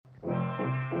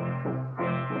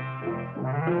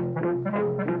Hi,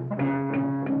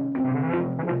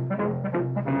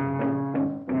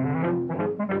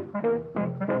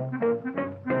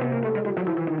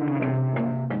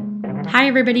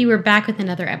 everybody. We're back with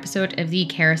another episode of the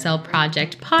Carousel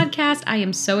Project podcast. I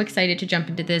am so excited to jump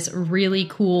into this really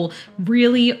cool,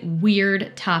 really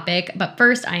weird topic. But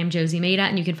first, I am Josie Maida,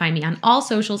 and you can find me on all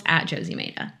socials at Josie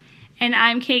Maida. And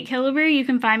I'm Kate Killebrew. You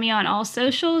can find me on all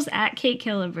socials at Kate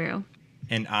Killebrew.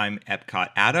 And I'm Epcot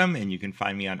Adam, and you can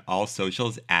find me on all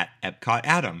socials at Epcot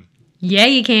Adam. Yeah,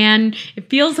 you can. It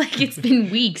feels like it's been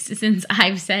weeks since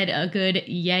I've said a good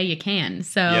yeah, you can.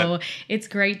 So It's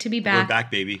great to be back. We're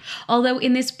back, baby. Although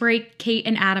in this break, Kate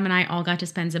and Adam and I all got to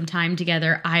spend some time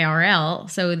together IRL.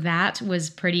 So that was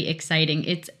pretty exciting.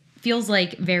 It feels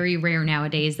like very rare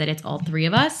nowadays that it's all three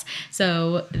of us.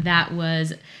 So that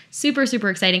was super, super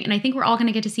exciting. And I think we're all going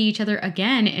to get to see each other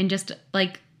again in just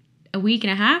like a week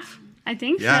and a half. I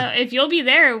think so. If you'll be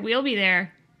there, we'll be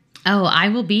there. Oh, I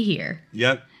will be here.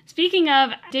 Yep. Speaking of,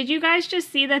 did you guys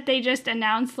just see that they just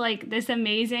announced like this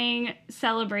amazing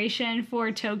celebration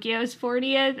for Tokyo's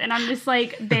 40th? And I'm just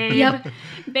like, babe,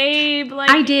 babe,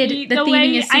 like I did. The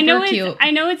theming is super cute.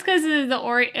 I know it's because of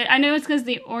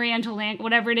the Oriental Land,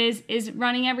 whatever it is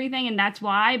running everything, and that's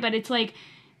why. But it's like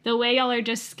the way y'all are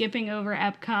just skipping over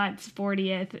Epcot's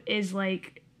 40th is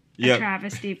like a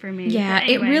travesty for me. Yeah,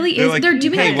 anyway. It really is. Like, they're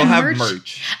doing hey, like we'll the have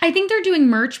merch. I think they're doing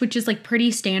merch, which is like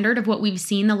pretty standard of what we've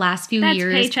seen the last few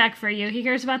years. That's paycheck for you. He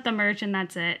cares about the merch and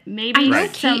that's it. Maybe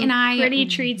some pretty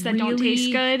treats that don't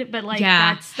taste good, but like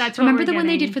that's what Remember we're the one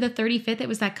they getting. did for the 35th? It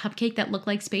was that cupcake that looked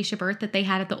like Spaceship Earth that they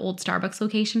had at the old Starbucks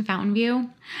location, Fountain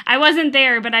View. I wasn't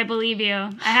there, but I believe you.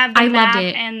 I have the map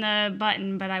and the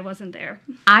button, but I wasn't there.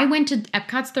 I went to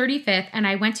Epcot's 35th and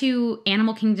I went to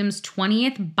Animal Kingdom's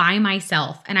 20th by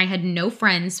myself, and I had no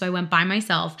friends, so I went by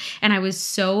myself, and I was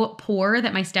so poor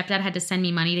that my stepdad had to send me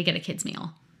money to get a kid's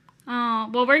meal. Oh,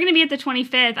 well, we're going to be at the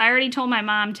 25th. I already told my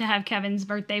mom to have Kevin's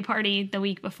birthday party the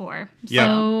week before.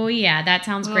 So, yeah, that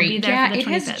sounds great. Yeah, it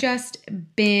has just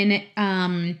been,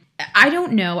 I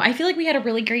don't know. I feel like we had a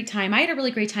really great time. I had a really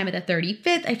great time at the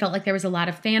 35th. I felt like there was a lot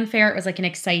of fanfare. It was like an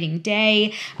exciting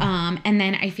day. And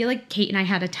then I feel like Kate and I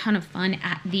had a ton of fun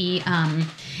at the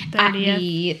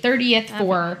 30th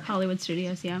for Hollywood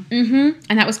Studios, yeah. Mm-hmm.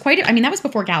 And that was that was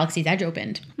before Galaxy's Edge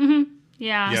opened. Mm-hmm.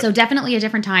 Yeah. So definitely a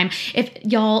different time. If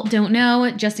y'all don't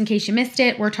know, just in case you missed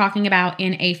it, we're talking about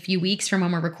in a few weeks from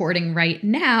when we're recording right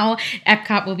now,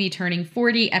 Epcot will be turning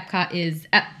 40. Epcot is,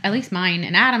 at least mine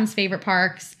and Adam's favorite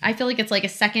parks. I feel like it's like a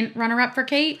second runner-up for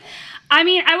Kate. I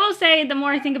mean, I will say the more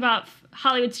I think about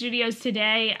Hollywood Studios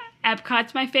today,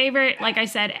 Epcot's my favorite. Like I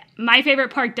said, my favorite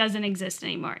park doesn't exist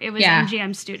anymore. It was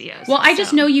MGM Studios. Well, I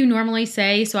just know you normally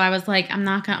say, so I was like, I'm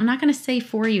not gonna say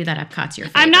for you that Epcot's your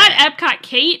favorite. I'm not Epcot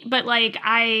Kate, but like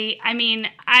I mean,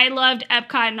 I loved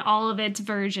Epcot in all of its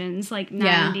versions, like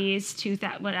 90s,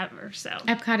 2000, whatever. So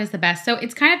Epcot is the best. So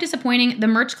it's kind of disappointing. The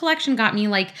merch collection got me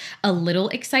like a little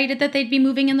excited that they'd be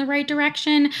moving in the right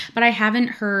direction, but I haven't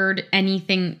heard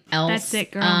anything else. That's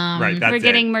it, girl. We're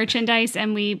getting merchandise,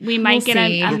 and we might get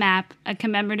a map, a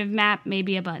commemorative map,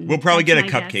 maybe a button. We'll probably get a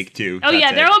cupcake too. Oh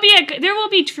yeah, there will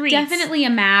be treats. Definitely a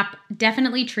map,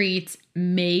 definitely treats,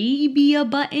 maybe a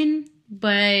button,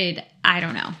 but I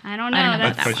don't know.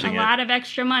 That's a lot of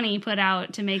extra money put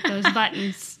out to make those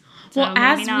buttons. Well,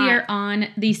 as we are on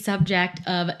the subject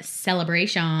of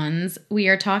celebrations, we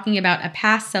are talking about a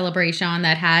past celebration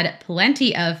that had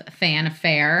plenty of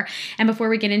fanfare. And before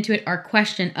we get into it, our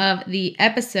question of the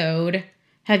episode: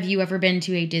 have you ever been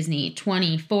to a Disney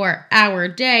 24-hour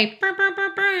day?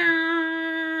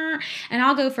 And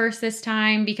I'll go first this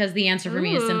time because the answer for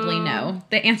me is simply no.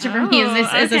 The answer for me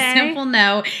is a simple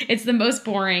no. It's the most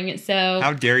boring. So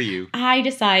how dare you? I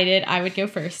decided I would go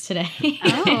first today.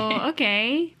 Oh,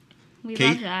 okay. We Kate?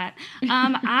 love that.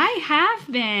 I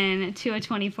have been to a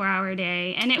 24-hour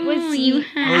day, and it was.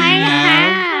 I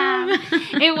have.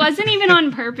 It wasn't even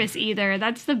on purpose either.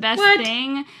 That's the best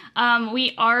thing.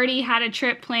 We already had a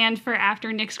trip planned for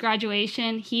after Nick's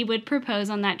graduation. He would propose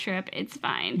on that trip. It's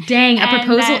fine. Dang, a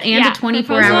proposal and a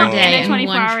 24-hour day and a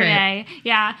 24-hour day.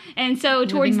 Yeah, and so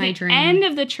towards the end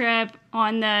of the trip,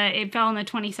 it fell on the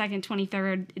 22nd,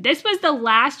 23rd. This was the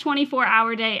last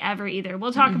 24-hour day ever either.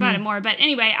 We'll talk about it more. But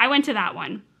anyway, I went to that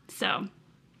one. So,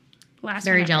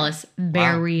 Very jealous.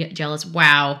 Very jealous.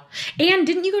 Wow. And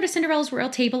didn't you go to Cinderella's Royal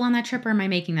Table on that trip, or am I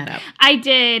making that up? I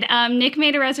did. Nick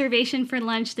made a reservation for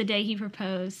lunch the day he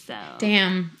proposed. So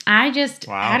damn. I just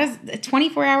had a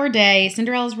 24-hour day,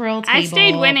 Cinderella's Royal Table. I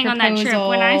stayed winning on that trip.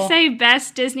 When I say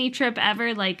best Disney trip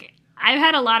ever, like, I've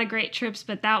had a lot of great trips,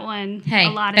 but that one, a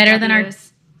lot of better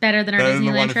W's. Better than our Better than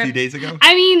the Disneyland one trip? a few days ago?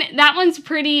 I mean, that one's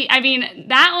pretty. I mean,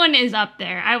 that one is up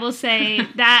there. I will say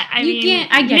that. I You mean,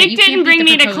 can't- I get it. Nick You can't didn't beat bring the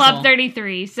me to proposal. Club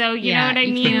 33, so you know what I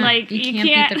mean. Like you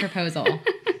can't beat the proposal.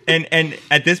 And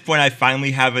at this point, I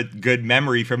finally have a good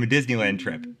memory from a Disneyland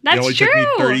trip. That's it only took me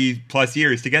true. 30 plus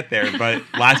years to get there, but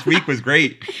last week was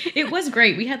great. It was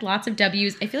great. We had lots of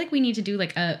W's. I feel like we need to do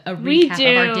like a We recap do.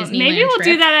 of our Disneyland Maybe we'll trip.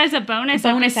 do that as a bonus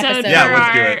episode episode. for Yeah,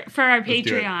 let's do our it. for our Let's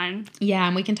do it. Patreon. Yeah,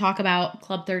 and we can talk about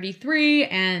Club 33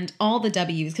 and all the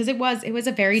W's because it was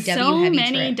a very W So heavy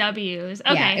many trip. W's.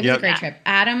 Okay. Yeah, it was Yep. a great trip.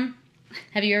 Adam,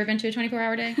 have you ever been to a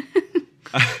 24-hour day?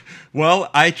 Well,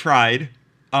 I tried.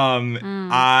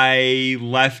 I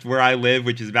left where I live,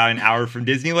 which is about an hour from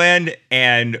Disneyland,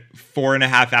 and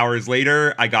 4.5 hours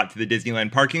later, I got to the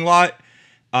Disneyland parking lot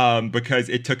because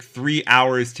it took 3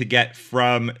 hours to get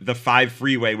from the 5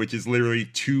 freeway, which is literally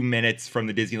 2 minutes from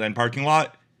the Disneyland parking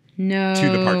lot, No. to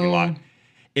the parking lot.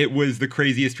 It was the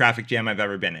craziest traffic jam I've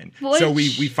ever been in. Which So we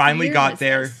finally year got was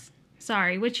there. this?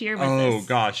 Sorry, which year was Oh this?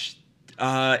 gosh.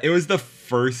 It was the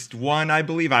first one, I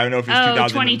believe. I don't know if it was Oh,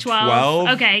 2012.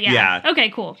 Okay, yeah. Okay,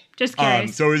 cool. Just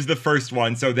curious. So it was the first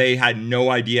one. So they had no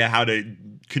idea how to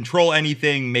control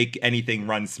anything, make anything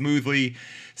run smoothly.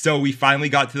 So we finally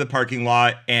got to the parking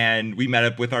lot and we met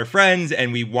up with our friends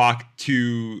and we walked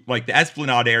to like the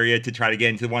Esplanade area to try to get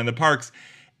into one of the parks.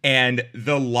 And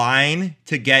the line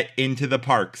to get into the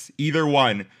parks, either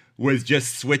one, was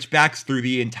just switchbacks through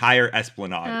the entire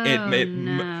Esplanade. Oh,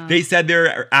 no. They said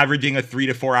they're averaging a 3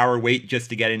 to 4 hour wait just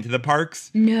to get into the parks.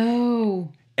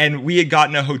 No. And we had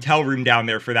gotten a hotel room down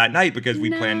there for that night because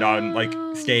we planned on like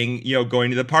No. staying,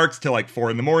 going to the parks till like 4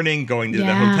 a.m, going to the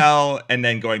Yeah. hotel, and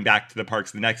then going back to the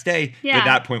parks the next day. Yeah. At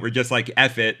that point, we're just like,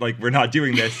 F it, like we're not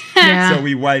doing this. Yeah. So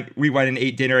we went and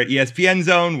ate dinner at ESPN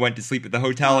Zone, went to sleep at the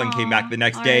hotel, and came back the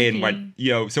next day and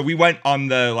R.I.P. went, so we went on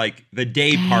the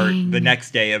day part Dang. the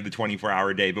next day of the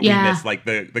 24-hour day, but Yeah. we missed like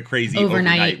the crazy Overnight,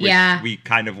 overnight, which yeah. we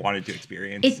kind of wanted to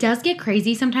experience. It does get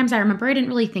crazy sometimes. I remember I didn't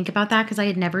really think about that because I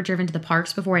had never driven to the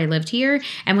parks before I lived here.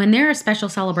 And when there are special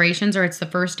celebrations or it's the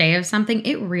first day of something,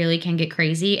 it really can get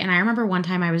crazy. And I remember one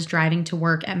time I was driving to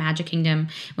work at Magic Kingdom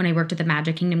when I worked at the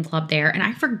Magic Kingdom Club there. And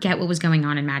I forget what was going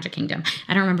on in Magic Kingdom.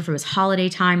 I don't remember if it was holiday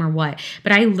time or what.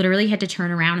 But I literally had to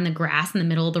turn around in the grass in the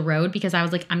middle of the road because I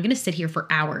was like, I'm going to sit here for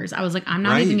hours. I was like, I'm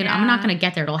not Right. even going to, I'm Yeah. not going to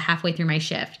get there till halfway through my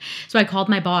shift. So I called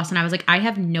my boss and I was like, I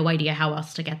have no idea how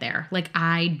else to get there. Like,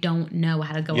 I don't know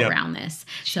how to go Yep. around this.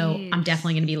 So Jeez. I'm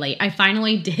definitely going to be late. I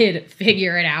finally did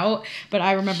figure it out, but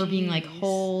I remember being like, Jeez.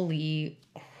 holy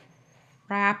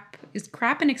crap. Is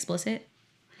crap an explicit?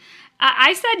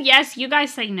 I said yes. You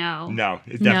guys say no. No,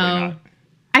 it's definitely No. not.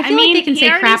 I feel like they can he say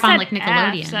already crap on said like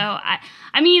Nickelodeon. F, so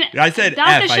I mean, I said not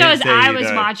F, the I shows didn't say I was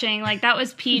the- watching. Like that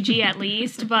was PG at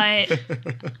least, but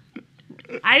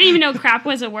I didn't even know crap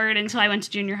was a word until I went to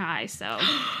junior high. So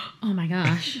Oh my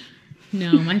gosh.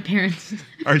 No, my parents.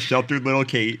 Our sheltered little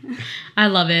Kate. I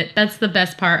love it. That's the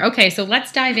best part. Okay, so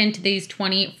let's dive into these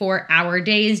 24-hour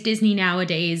days. Disney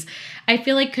nowadays, I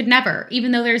feel like could never,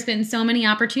 even though there's been so many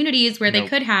opportunities where they Nope.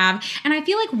 could have. And I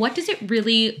feel like, what does it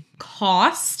really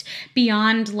cost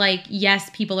beyond like, yes,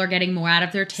 people are getting more out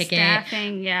of their ticket.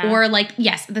 staffing, yeah. Or like,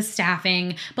 yes, the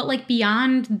staffing, but like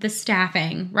beyond the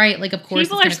staffing, right? Like, of course,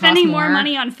 People it's are gonna spending cost more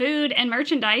money on food and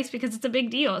merchandise because it's a big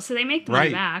deal, so they make the money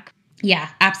Right. back. Yeah,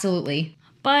 absolutely.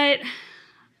 But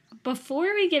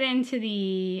before we get into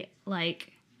the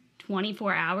like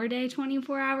 24-hour days,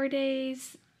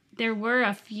 there were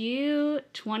a few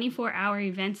 24-hour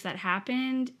events that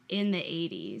happened in the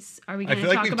 80s. Are we I going to feel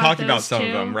like talk we've about talked those about some too?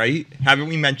 of them, right? Haven't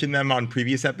we mentioned them on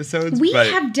previous episodes? We But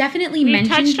have definitely We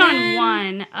mentioned touched on them.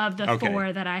 one of the Okay.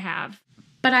 4 that I have.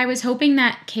 But I was hoping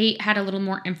that Kate had a little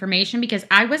more information because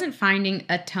I wasn't finding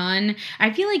a ton. I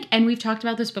feel like, and we've talked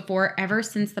about this before, ever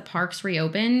since the parks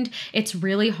reopened, it's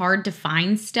really hard to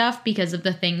find stuff because of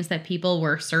the things that people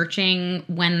were searching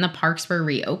when the parks were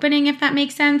reopening, if that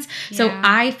makes sense. So Yeah.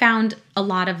 I found a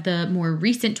lot of the more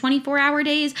recent 24-hour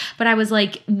days, but I was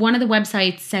like, one of the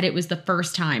websites said it was the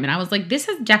first time. And I was like, this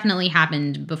has definitely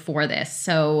happened before this.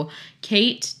 So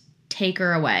Kate, take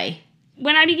her away.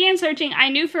 When I began searching, I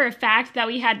knew for a fact that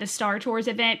we had the Star Tours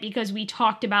event because we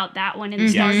talked about that one in the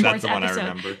Star Yes, Tours that's the one I episode.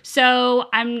 remember. So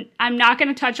I'm not going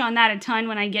to touch on that a ton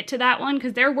when I get to that one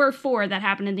because there were 4 that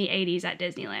happened in the 80s at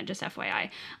Disneyland, just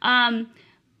FYI.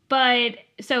 But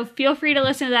so feel free to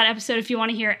listen to that episode if you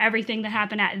want to hear everything that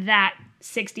happened at that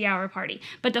 60-hour party.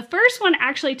 But the first one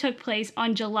actually took place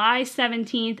on July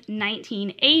 17th,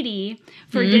 1980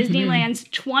 for Disneyland's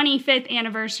 25th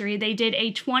anniversary. They did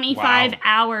a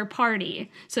 25-hour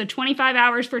party. So 25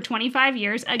 hours for 25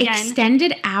 years. Again,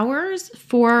 extended hours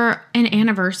for an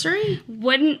anniversary?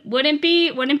 Wouldn't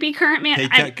be current man.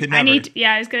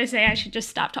 I was going to say I should just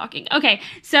stop talking. Okay.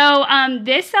 So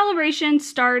this celebration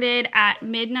started at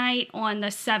midnight on the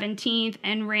 17th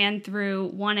and ran through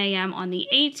 1 a.m. on the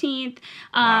 18th.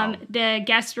 The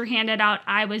guests were handed out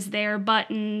I was there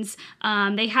buttons.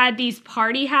 They had these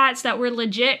party hats that were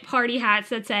legit party hats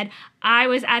that said, I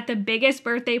was at the biggest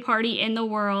birthday party in the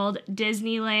world,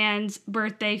 Disneyland's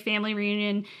birthday family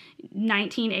reunion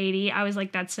 1980. I was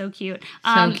like, that's so cute.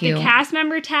 So cute. The cast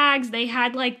member tags, they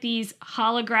had like these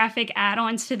holographic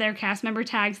add-ons to their cast member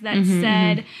tags that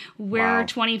said, we're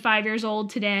 25 years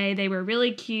old today. They were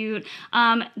really cute.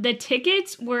 The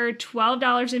tickets were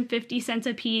 $12.50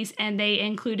 a piece, and they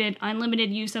included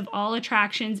unlimited use of all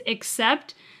attractions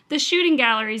except the shooting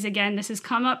galleries. Again, this has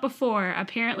come up before.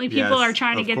 Apparently people are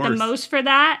trying to get the most for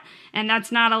that, and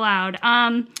that's not allowed.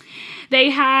 They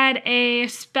had a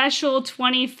special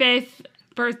 25th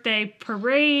birthday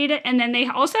parade, and then they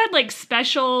also had like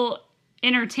special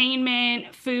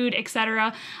entertainment, food,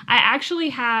 etc. I actually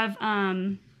have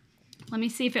let me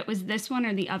see if it was this one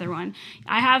or the other one.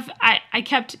 I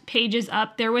kept pages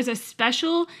up. There was a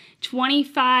special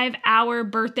 25-hour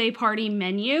birthday party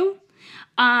menu.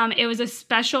 It was a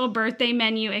special birthday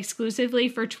menu exclusively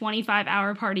for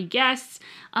 25-hour party guests.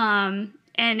 And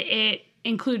it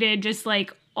included just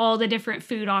like all the different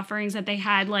food offerings that they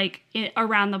had like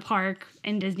around the park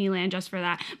in Disneyland just for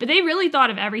that. But they really thought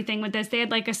of everything with this. They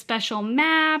had like a special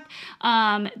map,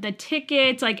 the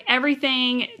tickets, like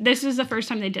everything. This is the first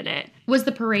time they did it. Was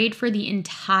the parade for the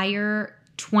entire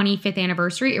 25th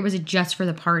anniversary, or was it just for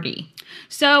the party?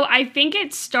 So I think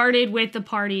it started with the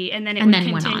party and then it would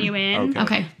continue in.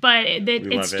 Okay. But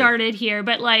it started here.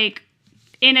 But like,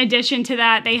 in addition to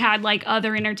that, they had like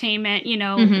other entertainment,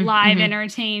 live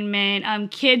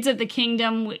entertainment. Kids of the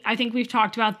Kingdom, I think we've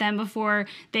talked about them before.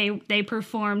 They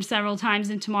performed several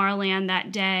times in Tomorrowland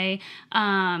that day.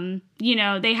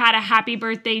 They had a Happy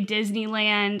Birthday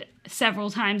Disneyland several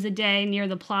times a day near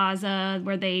the plaza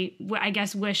where they, I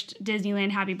guess, wished Disneyland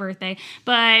happy birthday.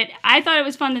 But I thought it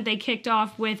was fun that they kicked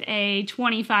off with a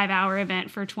 25-hour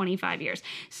event for 25 years.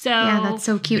 So yeah, that's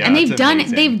so cute. Yeah, and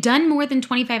they've done more than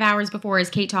 25 hours before, as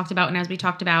Kate talked about, and as we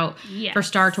talked about for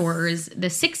Star Tours,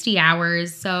 the 60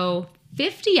 hours. So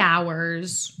 50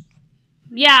 hours.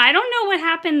 Yeah, I don't know what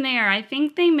happened there. I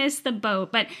think they missed the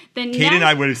boat, but Kate and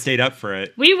I would have stayed up for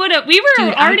it. We were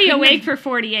already awake for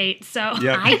 48, so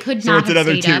yep. I could not have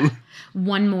stayed up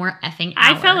one more effing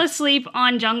hour. I fell asleep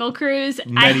on Jungle Cruise.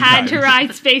 I had to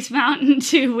ride Space Mountain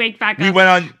to wake back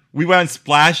up. We went on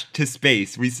Splash to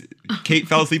Space. Kate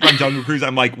fell asleep on Jungle Cruise.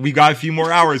 I'm like, we got a few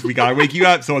more hours. We gotta wake you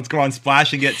up. So let's go on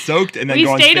Splash and get soaked, and then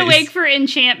go on Space. We stayed awake for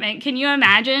Enchantment. Can you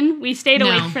imagine? We stayed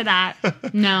awake for that.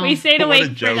 No, we stayed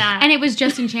awake for that, and it was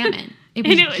just Enchantment. It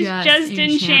was just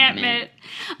Enchantment.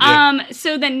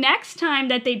 So the next time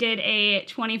that they did a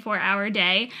 24-hour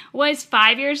day was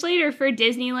 5 years later for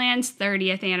Disneyland's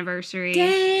 30th anniversary.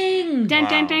 Dang! Dun,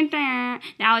 dun, dun, dun.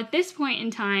 Now, at this point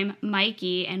in time,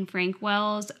 Mikey and Frank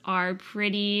Wells are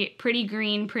pretty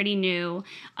green, pretty new.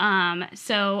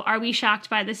 So are we shocked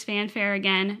by this fanfare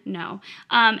again? No.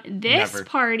 This Never.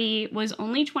 party was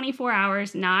only 24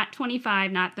 hours, not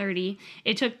 25, not 30.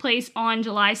 It took place on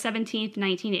July 17th,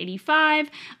 1985.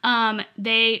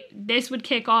 This would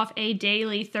kick off a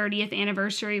daily 30th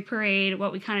anniversary parade,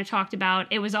 what we kind of talked about.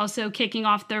 It was also kicking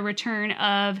off the return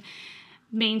of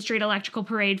Main Street Electrical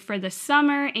Parade for the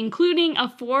summer, including a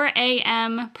 4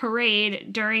 a.m.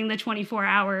 parade during the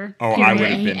 24-hour period. I would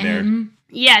have been there.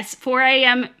 Yes, 4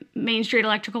 a.m. Main Street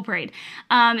Electrical Parade.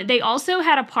 They also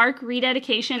had a park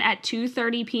rededication at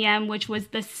 2:30 p.m., which was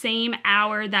the same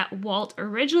hour that Walt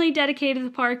originally dedicated the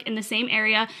park in the same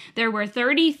area. There were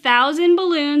 30,000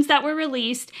 balloons that were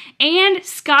released and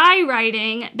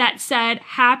skywriting that said,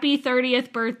 Happy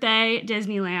 30th Birthday,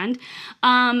 Disneyland.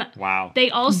 Wow. They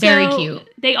also, very cute.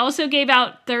 They also gave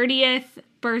out 30th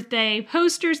birthday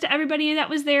posters to everybody that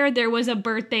was there. There was a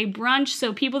birthday brunch,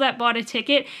 so people that bought a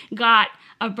ticket got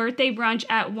a birthday brunch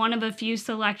at one of a few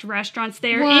select restaurants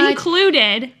there,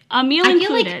 included a meal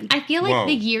included. I feel like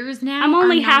the years now. I'm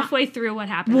only halfway through what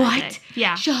happened. What? That day.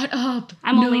 Yeah. Shut up.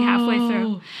 I'm only halfway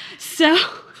through. So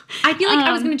I feel like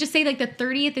I was going to just say, like, the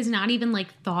 30th is not even,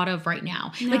 like, thought of right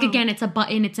now. No. Like, again, it's a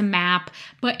button, it's a map,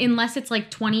 but unless it's, like,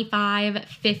 25,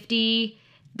 50,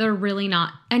 they're really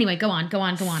not. Anyway, go on.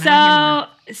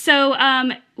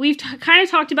 So we've kind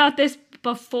of talked about this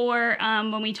before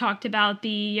when we talked about the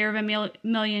Year of a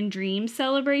Million Dreams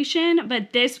celebration,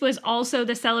 but this was also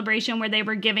the celebration where they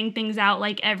were giving things out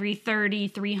like every 30,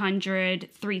 300,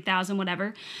 3,000,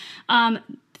 whatever.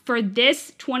 For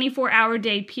this 24-hour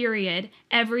day period,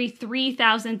 every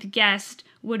 3,000th guest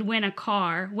would win a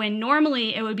car, when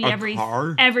normally it would be every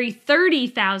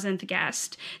 30,000th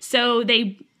guest. So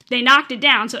they knocked it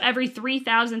down, so every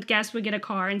 3,000th guest would get a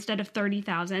car instead of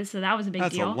 30,000. So that was a big deal.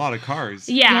 That's a lot of cars.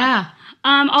 Yeah.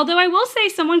 Although I will say,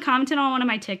 someone commented on one of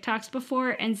my TikToks before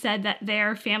and said that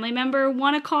their family member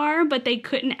won a car, but they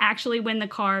couldn't actually win the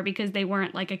car because they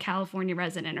weren't like a California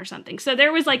resident or something. So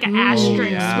there was like an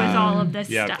asterisk with all of this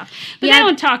stuff. But they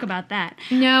don't talk about that.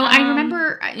 No, I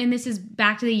remember, and this is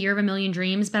back to the Year of a Million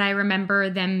Dreams, but I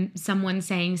remember someone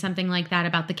saying something like that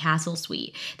about the Castle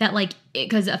Suite. That like,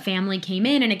 because a family came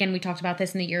in, and again, we talked about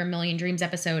this in the Year of a Million Dreams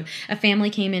episode. A family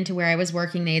came into where I was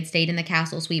working. They had stayed in the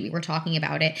Castle Suite. We were talking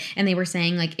about it, and they were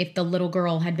saying like if the little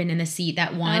girl had been in the seat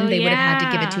that won, they would have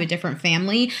had to give it to a different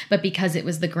family. But because it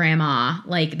was the grandma,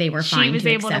 like they were fine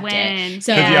to accept it.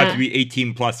 So you have to be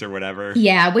 18 plus or whatever.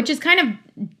 Yeah, which is kind of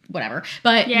whatever.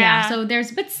 But so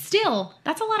but still,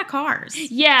 that's a lot of cars.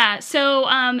 Yeah. So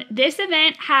this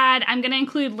event had, I'm going to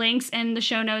include links in the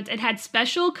show notes. It had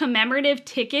special commemorative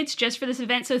tickets just for this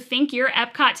event. So think your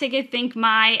Epcot ticket, think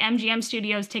my MGM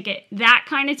Studios ticket, that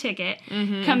kind of ticket,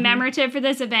 commemorative for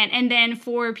this event. And then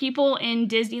for people in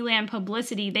Disneyland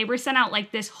publicity, they were sent out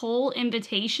like this whole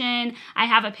invitation. I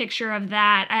have a picture of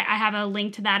that. I have a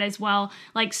link to that as well.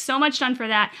 Like so much done for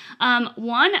that.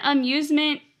 One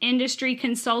amusement industry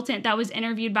consultant that was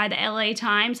interviewed by the LA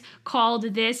Times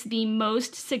called this the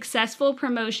most successful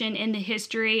promotion in the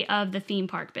history of the theme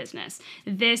park business.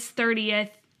 This 30th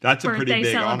birthday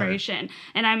celebration. Honor.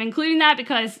 And I'm including that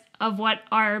because of what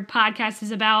our podcast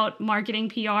is about, marketing,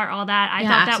 PR, all that. I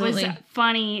thought that was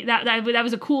funny. That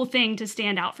was a cool thing to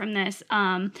stand out from this.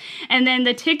 And then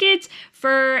the tickets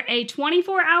for a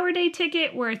 24-hour day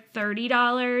ticket were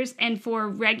 $30, and for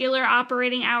regular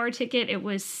operating hour ticket, it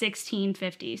was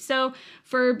 $16.50. So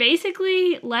for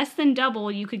basically less than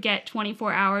double, you could get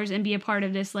 24 hours and be a part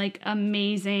of this like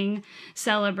amazing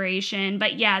celebration.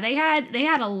 But yeah, they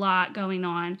had a lot going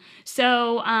on.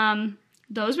 So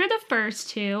those were the first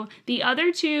two. The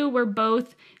other two were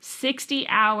both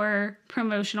 60-hour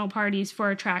promotional parties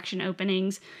for attraction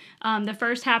openings. The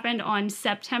first happened on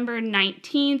September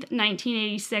 19th,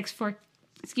 1986 for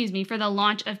the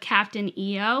launch of Captain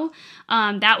EO.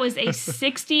 That was a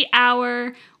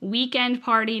 60-hour weekend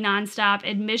party nonstop.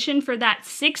 Admission for that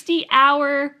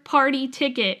 60-hour party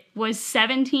ticket was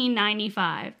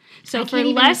 $17.95. So for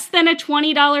less than a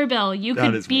 $20 bill, you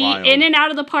could be in and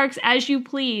out of the parks as you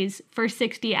please for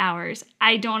 60 hours.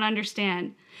 I don't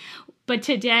understand. But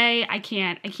today, I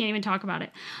can't even talk about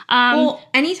it. Well,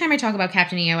 anytime I talk about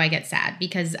Captain EO, I get sad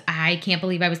because I can't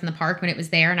believe I was in the park when it was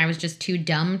there, and I was just too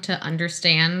dumb to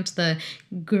understand the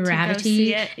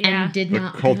gravity and did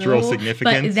not the cultural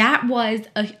significance. But that was,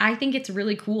 I think it's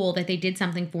really cool that they did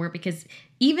something for it, because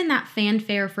even that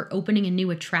fanfare for opening a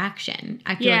new attraction,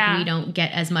 I feel like we don't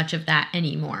get as much of that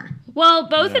anymore. Well,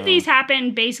 both of these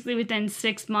happened basically within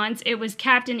 6 months. It was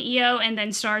Captain EO and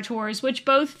then Star Tours, which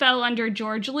both fell under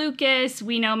George Lucas.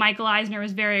 We know Michael Eisner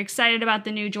was very excited about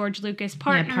the new George Lucas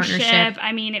partnership.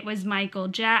 I mean, it was Michael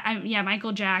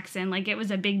Jackson. Like, it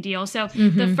was a big deal. So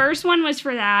the first one was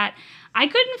for that. I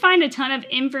couldn't find a ton of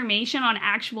information on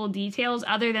actual details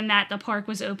other than that the park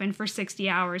was open for 60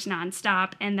 hours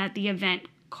nonstop and that the event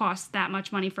cost that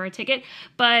much money for a ticket.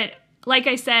 But like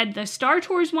I said, the Star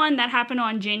Tours one, that happened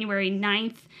on January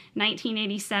 9th,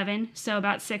 1987, so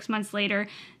about 6 months later.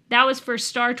 That was for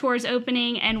Star Tours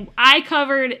opening, and I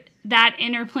covered that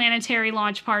interplanetary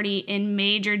launch party in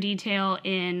major detail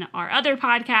in our other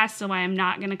podcast, so I am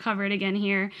not going to cover it again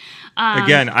here.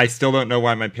 Again, I still don't know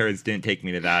why my parents didn't take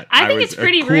me to that. I think it's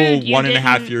pretty rude.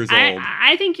 1.5 years old.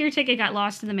 I think your ticket got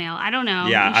lost in the mail. I don't know.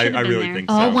 Yeah, I really think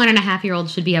so. All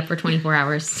 1.5-year-olds should be up for 24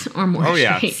 hours or more. Oh,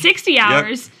 yeah. 60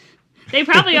 hours. Yep. They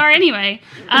probably are anyway.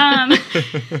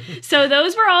 So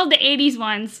those were all the 80s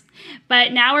ones.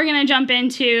 But now we're going to jump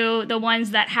into the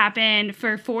ones that happened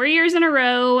for 4 years in a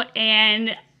row.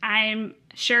 And I'm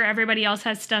sure everybody else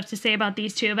has stuff to say about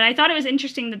these two. But I thought it was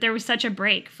interesting that there was such a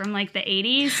break from like the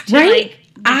 80s to like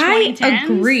the 2010s.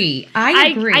 I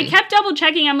agree. I kept double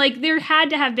checking. I'm like, there had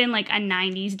to have been like a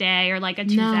 90s day or like a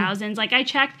 2000s. No. Like I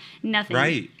checked, nothing.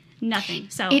 Right. Nothing.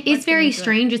 So it is very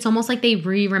strange. It's almost like they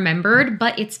remembered,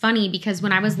 but it's funny because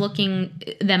when I was looking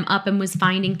them up and was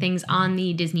finding things on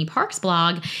the Disney Parks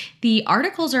blog, the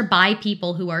articles are by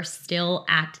people who are still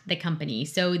at the company.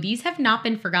 So these have not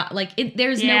been forgotten. Like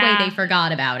there's no way they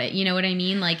forgot about it. You know what I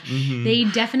mean? Like they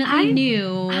definitely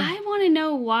knew. I want want to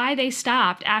know why they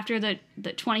stopped after the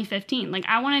 2015. Like,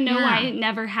 I want to know why it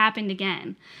never happened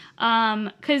again.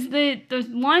 Because the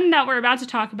one that we're about to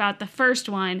talk about, the first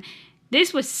one,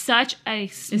 this was such a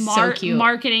smart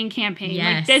marketing campaign.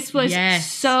 Yes, like, this was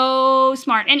so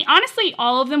smart. And honestly,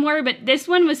 all of them were, but this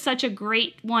one was such a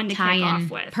great one to kick off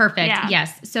with. Perfect. Yeah.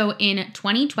 Yes. So in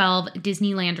 2012,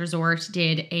 Disneyland Resort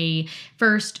did a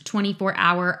first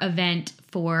 24-hour event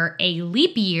for a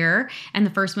leap year, and the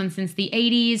first one since the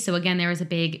 80s. So again, there was a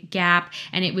big gap,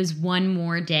 and it was one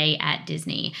more day at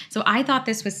Disney. So I thought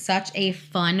this was such a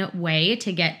fun way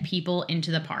to get people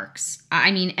into the parks.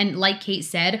 I mean, and like Kate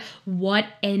said, what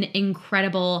an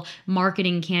incredible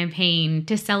marketing campaign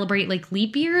to celebrate. Like,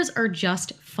 leap years are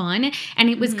just fun, and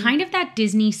it was kind of that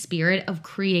Disney spirit of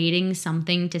creating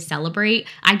something to celebrate.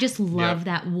 I just love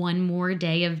that one more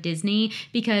day of Disney,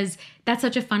 because that's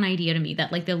such a fun idea to me,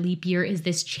 that like the leap year is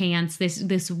this chance,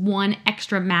 this one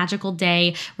extra magical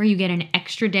day where you get an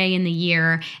extra day in the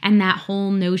year, and that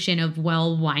whole notion of,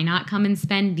 well, why not come and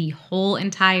spend the whole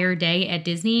entire day at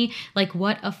Disney? Like,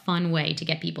 what a fun way to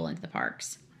get people into the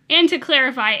parks. And to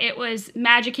clarify, it was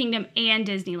Magic Kingdom and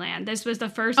Disneyland. This was the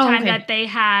first time that they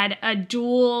had a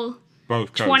dual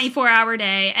 24-hour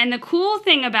day. And the cool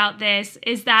thing about this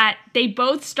is that they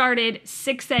both started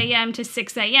 6 a.m. to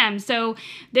 6 a.m. So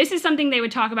this is something they would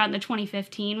talk about in the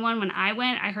 2015 one. When I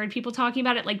went, I heard people talking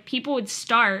about it. Like, people would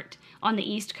start on the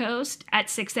East Coast at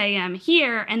 6 a.m.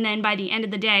 here, and then by the end of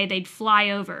the day, they'd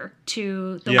fly over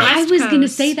to the West Coast. I was going to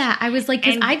say that. I was like,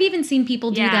 because I've even seen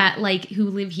people do that, like, who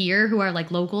live here, who are,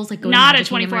 like, locals, like, go not to a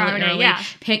 24-hour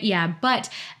day, but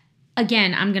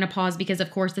again, I'm going to pause because, of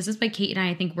course, this is why Kate and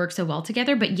I think work so well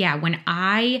together. But yeah, when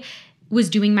I was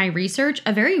doing my research,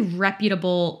 a very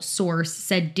reputable source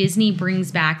said Disney brings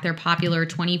back their popular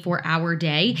 24-hour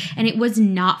day, and it was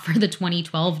not for the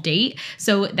 2012 date.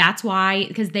 So that's why,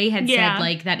 because they had said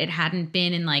like that it hadn't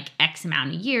been in like X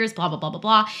amount of years, blah, blah, blah, blah,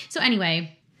 blah. So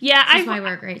anyway, that's why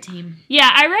we're a great team.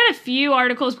 Yeah, I read a few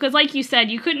articles because, like you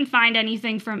said, you couldn't find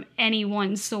anything from any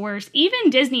one source.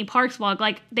 Even Disney Parks blog,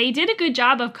 like, they did a good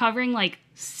job of covering like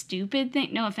stupid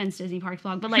thing. No offense, Disney Parks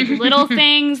blog, but like little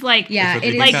things, like it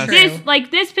is like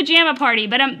this pajama party,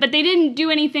 but they didn't do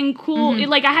anything cool.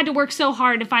 Like, I had to work so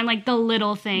hard to find like the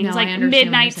little things, like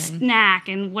midnight snack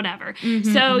and whatever.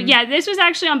 So yeah, this was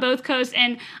actually on both coasts,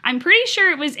 and I'm pretty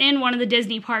sure it was in one of the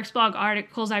Disney Parks blog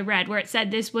articles I read where it said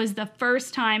this was the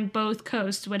first time both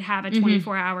coasts would have a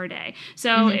 24-hour day.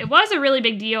 So it was a really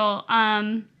big deal.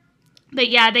 But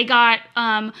yeah, they got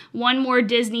one more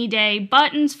Disney Day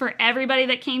buttons for everybody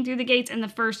that came through the gates, and the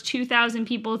first 2,000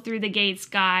 people through the gates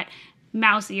got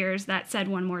mouse ears that said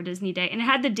one more Disney Day, and it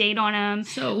had the date on them.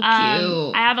 So cute.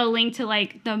 I have a link to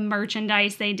like the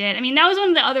merchandise they did. I mean, that was one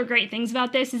of the other great things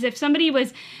about this, is if somebody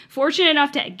was fortunate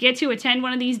enough to get to attend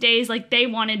one of these days, like, they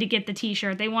wanted to get the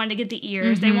t-shirt, they wanted to get the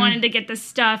ears, they wanted to get the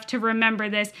stuff to remember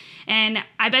this, and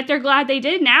I bet they're glad they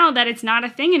did now that it's not a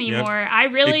thing anymore. I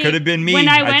really, it could have been me. When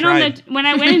I went when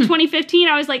I went in 2015,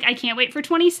 I was like, I can't wait for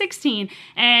 2016,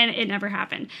 and it never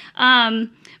happened.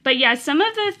 But yeah, some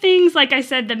of the things, like I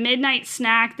said, the midnight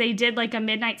snack, they did like a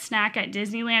midnight snack at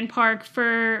Disneyland Park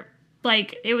for,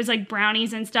 like, it was like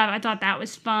brownies and stuff. I thought that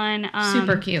was fun.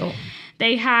 Super cute.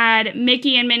 They had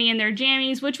Mickey and Minnie in their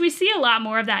jammies, which we see a lot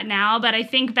more of that now, but I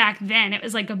think back then it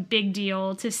was like a big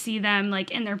deal to see them like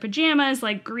in their pajamas,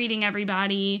 like greeting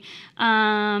everybody.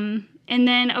 And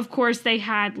then, of course, they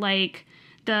had like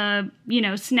the,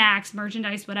 snacks,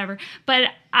 merchandise, whatever. But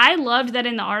I loved that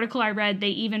in the article I read, they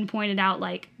even pointed out,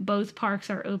 like, both parks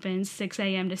are open 6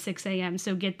 a.m. to 6 a.m.,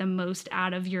 so get the most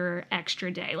out of your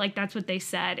extra day. Like, that's what they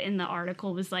said in the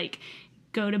article, was like,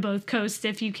 go to both coasts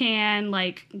if you can,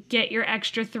 like, get your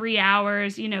extra 3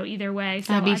 hours, either way.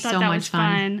 So that'd be I thought so that much was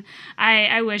fun.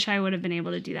 I wish I would have been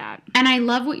able to do that. And I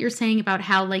love what you're saying about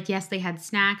how, like, yes, they had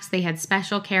snacks, they had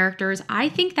special characters. I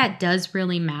think that does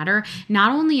really matter,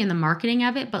 not only in the marketing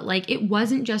of it, but, like, it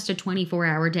wasn't just a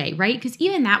 24-hour day, right? Because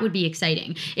even that would be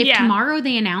exciting. If tomorrow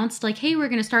they announced, like, hey, we're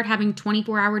going to start having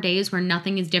 24-hour days where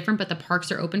nothing is different, but the parks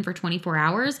are open for 24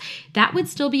 hours, that would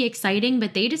still be exciting,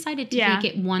 but they decided to take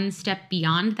it one step beyond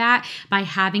that by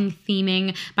having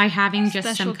theming, by having just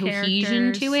special some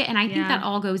cohesion to it. And I think that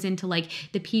all goes into like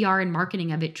the PR and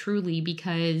marketing of it truly,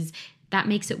 because that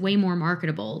makes it way more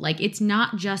marketable. Like, it's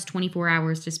not just 24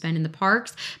 hours to spend in the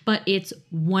parks, but it's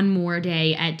one more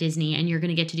day at Disney, and you're going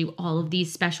to get to do all of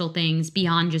these special things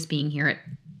beyond just being here at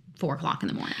 4 o'clock in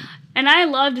the morning. And I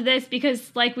loved this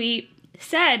because, like we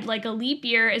said, like, a leap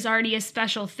year is already a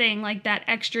special thing, like that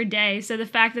extra day. So the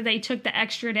fact that they took the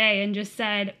extra day and just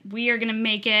said, we are going to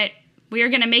make it we are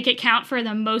going to make it count for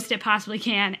the most it possibly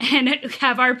can and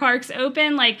have our parks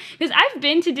open. Like, because I've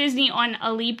been to Disney on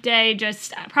a leap day,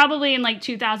 just probably in like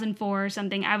 2004 or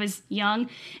something. I was young,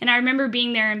 and I remember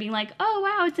being there and being like, oh,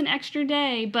 wow, it's an extra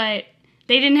day. But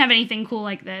they didn't have anything cool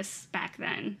like this back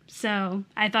then. So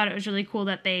I thought it was really cool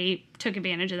that they took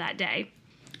advantage of that day.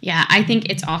 Yeah, I think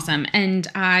it's awesome. And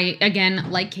I,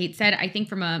 again, like Kate said, I think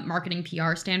from a marketing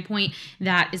PR standpoint,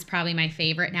 that is probably my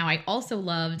favorite. Now, I also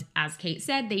loved, as Kate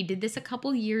said, they did this a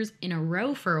couple years in a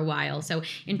row for a while. So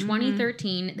in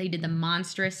 2013, they did the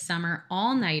Monstrous Summer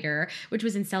All-Nighter, which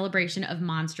was in celebration of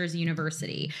Monsters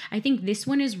University. I think this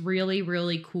one is really,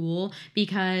 really cool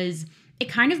because it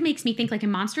kind of makes me think, like,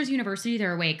 in Monsters University,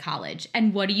 they're away at college.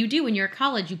 And what do you do when you're at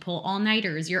college? You pull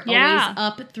all-nighters. You're always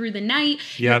up through the night.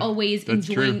 You're always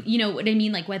enjoying, you know what I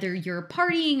mean? Like, whether you're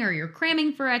partying or you're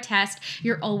cramming for a test,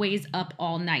 you're always up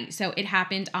all night. So it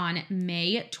happened on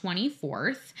May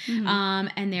 24th.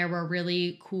 And there were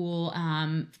really cool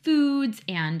foods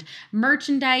and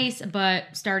merchandise, but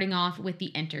starting off with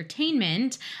the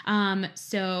entertainment.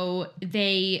 So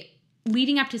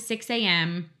leading up to 6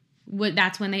 a.m.,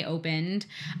 that's when they opened.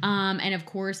 And of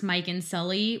course, Mike and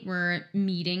Sully were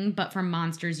meeting, but from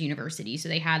Monsters University. So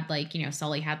they had, like, you know,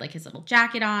 Sully had like his little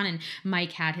jacket on and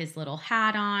Mike had his little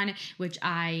hat on, which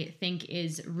I think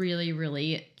is really,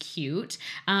 really cute.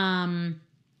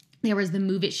 There was the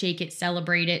Move It, Shake It,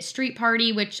 Celebrate It street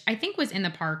party, which I think was in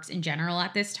the parks in general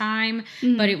at this time.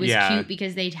 But it was cute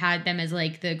because they had them as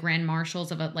like the grand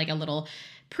marshals of a little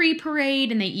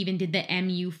pre-parade, and they even did the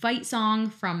MU fight song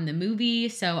from the movie.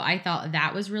 So I thought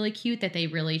that was really cute that they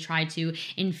really tried to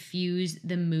infuse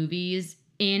the movies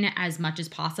in as much as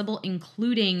possible,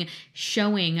 including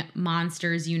showing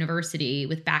Monsters University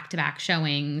with back-to-back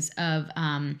showings of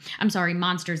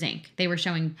Monsters Inc. They were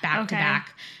showing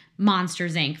back-to-back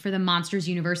Monsters Inc. for the Monsters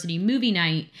University movie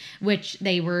night, which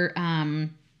they were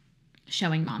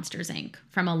showing Monsters Inc.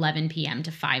 from 11 p.m.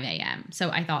 to 5 a.m. So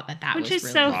I thought that was really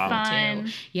so cool fun.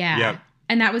 Too. Yeah. Yep.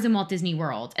 And that was in Walt Disney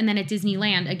World. And then at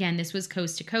Disneyland, again, this was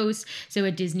coast to coast. So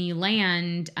at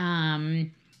Disneyland,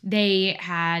 they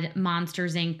had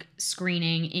Monsters Inc.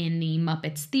 screening in the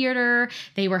Muppets Theater.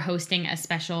 They were hosting a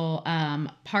special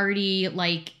party.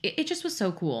 Like, it just was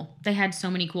so cool. They had so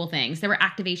many cool things. There were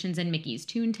activations in Mickey's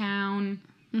Toontown.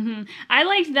 I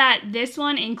liked that this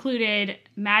one included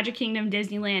Magic Kingdom,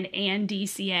 Disneyland, and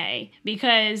DCA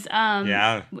because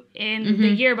in the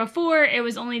year before, it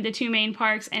was only the two main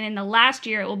parks, and in the last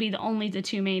year, it will be only the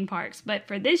two main parks. But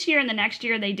for this year and the next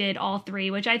year, they did all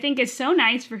three, which I think is so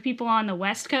nice for people on the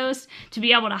West Coast to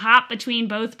be able to hop between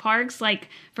both parks, like,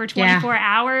 for 24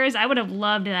 hours. I would have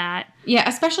loved that. Yeah,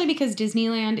 especially because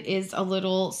Disneyland is a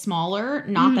little smaller.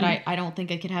 Not that I don't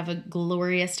think I could have a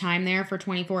glorious time there for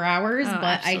 24 hours, but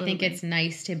absolutely. I think it's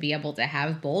nice to be able to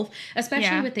have both,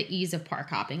 especially with the ease of park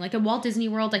hopping. Like at Walt Disney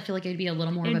World, I feel like it'd be a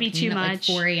little more of a pain at like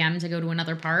 4 a.m. to go to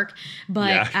another park.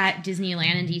 But at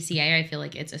Disneyland and DCA, I feel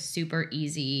like it's a super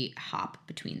easy hop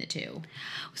between the two.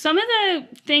 Some of the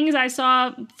things I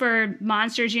saw for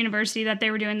Monsters University that they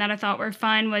were doing that I thought were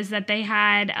fun was that they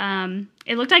had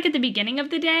it looked like at the beginning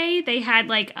of the day, they had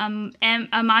like a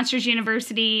Monsters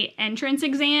University entrance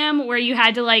exam where you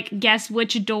had to like guess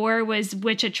which door was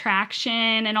which attraction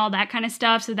and all that kind of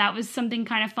stuff. So that was something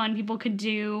kind of fun people could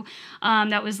do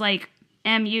that was like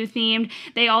MU themed.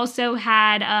 They also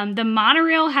had the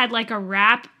monorail had like a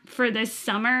wrap for this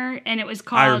summer, and it was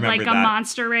called like a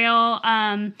Monster Rail.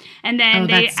 And then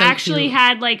they actually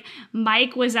had like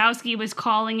Mike Wazowski was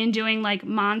calling and doing like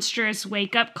monstrous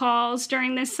wake up calls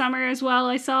during this summer as well.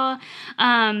 I saw,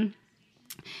 and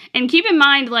keep in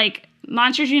mind like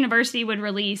Monsters University would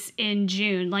release in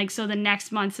June, like so the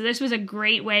next month. So this was a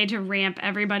great way to ramp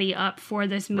everybody up for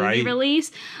this movie release.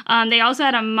 They also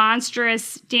had a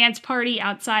monstrous dance party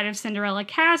outside of Cinderella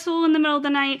Castle in the middle of the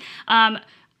night.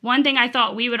 One thing I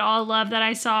thought we would all love that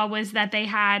I saw was that they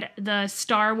had the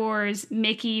Star Wars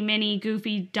Mickey, Minnie,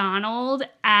 Goofy, Donald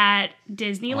at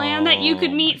Disneyland that you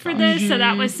could meet for this. So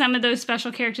that was some of those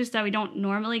special characters that we don't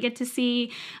normally get to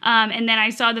see. And then I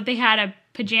saw that they had a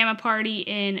pajama party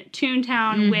in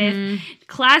Toontown with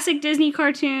classic Disney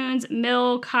cartoons,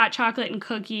 milk, hot chocolate, and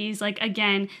cookies. Like,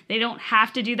 again, they don't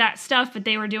have to do that stuff, but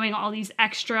they were doing all these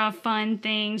extra fun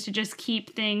things to just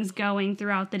keep things going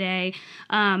throughout the day.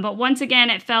 But once again,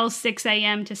 it fell 6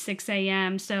 a.m. to 6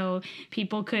 a.m., so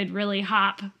people could really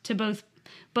hop to both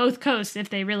both coasts if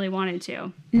they really wanted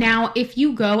to. Now, if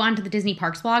you go onto the Disney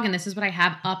Parks blog, and this is what I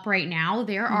have up right now,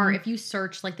 there are, if you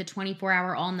search like the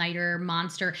 24-hour all-nighter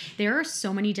monster, there are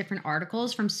so many different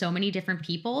articles from so many different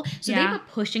people. So they were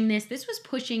pushing this. This was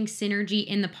pushing synergy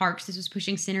in the parks. This was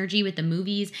pushing synergy with the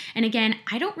movies. And again,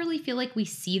 I don't really feel like we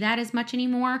see that as much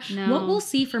anymore. No. What we'll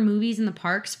see for movies in the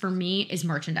parks, for me, is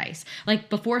merchandise. Like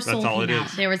before Soul came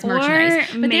out, there was merchandise.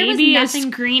 But maybe there was a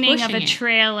screening of a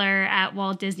trailer at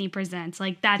Walt Disney Presents.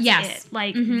 Like that's it.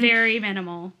 Like very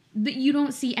minimal. But you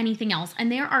don't see anything else.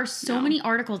 And there are so many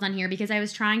articles on here because I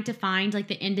was trying to find like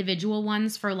the individual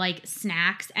ones for like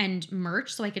snacks and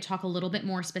merch so I could talk a little bit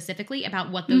more specifically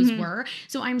about what those were.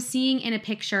 So I'm seeing in a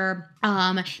picture,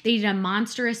 they did a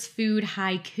monstrous food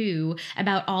haiku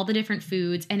about all the different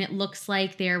foods, and it looks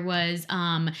like there was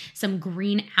some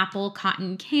green apple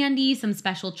cotton candy, some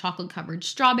special chocolate covered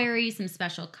strawberries, some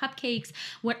special cupcakes.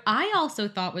 What I also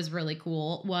thought was really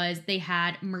cool was they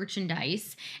had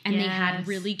merchandise and they had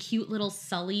really cute little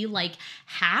Sully like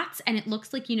hats, and it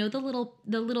looks like, you know, the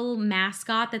little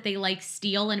mascot that they like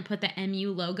steal and put the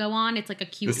MU logo on. It's like a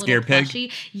cute little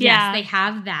plushie. Yes, they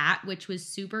have that, which was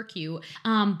super cute.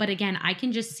 But again, I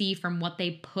can just see from what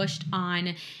they pushed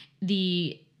on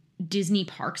the Disney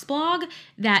Parks blog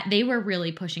that they were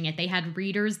really pushing it. They had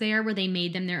readers there where they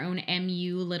made them their own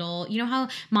MU little, you know how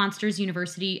Monsters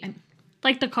University,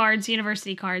 like the cards,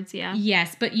 university cards,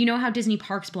 Yes, but you know how Disney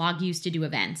Parks blog used to do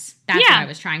events? That's what I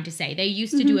was trying to say. They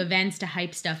used to do events to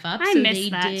hype stuff up. I missed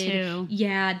that too.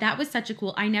 Yeah, that was such a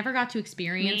cool... I never got to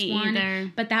experience one,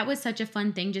 either. But that was such a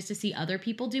fun thing just to see other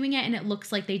people doing it, and it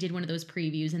looks like they did one of those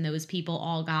previews, and those people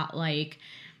all got like...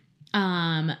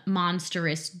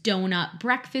 monstrous donut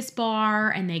breakfast bar,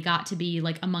 and they got to be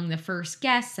like among the first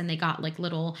guests, and they got like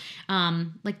little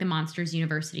like the Monsters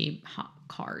University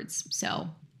cards. So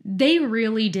they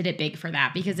really did it big for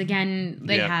that because again,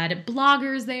 they had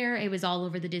bloggers there. It was all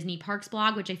over the Disney Parks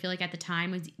blog, which I feel like at the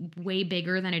time was way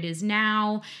bigger than it is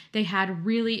now. They had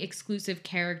really exclusive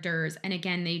characters, and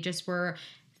again, they just were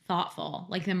thoughtful.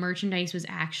 Like the merchandise was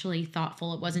actually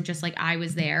thoughtful. It wasn't just like I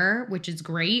was there, which is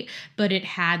great, but it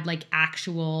had like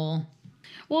actual...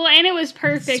 Well, and it was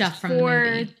perfect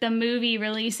for the movie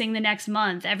releasing the next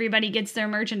month. Everybody gets their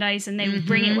merchandise and they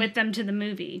bring it with them to the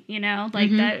movie, you know?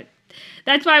 Like that.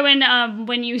 That's why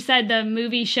when you said the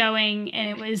movie showing and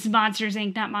it was Monsters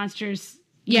Inc., not Monsters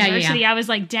University, I was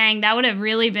like, dang, that would have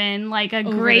really been like a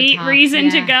great reason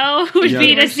to go would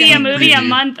be to see a movie a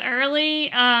month early.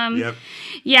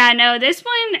 Yeah, no, this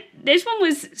one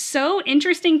was so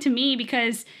interesting to me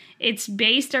because it's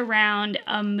based around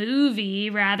a movie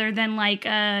rather than like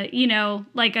a, you know,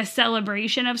 like a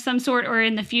celebration of some sort, or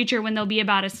in the future when there'll be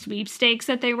about a sweepstakes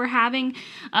that they were having.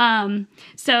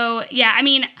 So yeah, I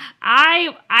mean,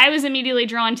 I was immediately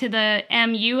drawn to the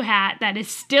MU hat that is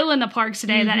still in the parks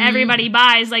today that everybody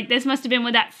buys. Like this must have been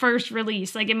with that first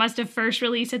release. Like it must have first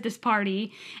released at this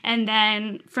party. And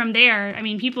then from there, I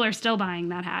mean, people are still buying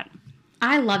that hat.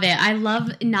 I love it. I love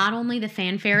not only the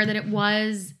fanfare that it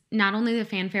was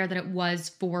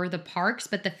for the parks,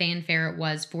 but the fanfare it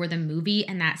was for the movie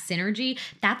and that synergy.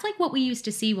 That's like what we used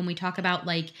to see when we talked about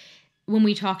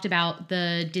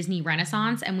the Disney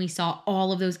Renaissance, and we saw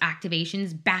all of those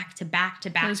activations back to back. The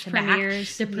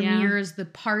premieres, the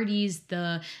parties,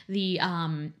 the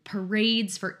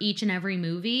parades for each and every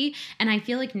movie. And I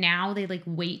feel like now they like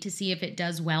wait to see if it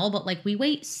does well, but like we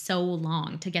wait so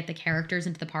long to get the characters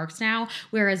into the parks now,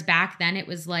 whereas back then it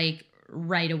was like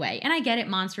right away. And I get it,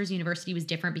 Monsters University was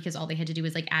different because all they had to do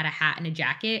was like add a hat and a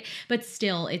jacket, but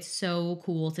still it's so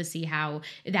cool to see how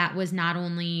that was not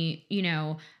only, you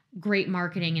know, great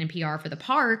marketing and PR for the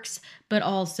parks, but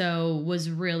also was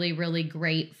really, really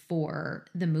great for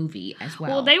the movie as well.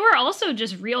 Well, they were also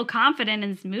just real confident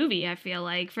in this movie, I feel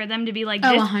like, for them to be like,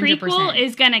 this 100%. Prequel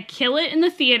is going to kill it in the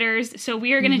theaters, so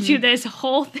we are going to do this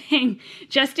whole thing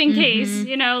just in case,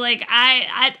 you know, like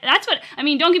that's what, I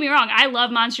mean, don't get me wrong, I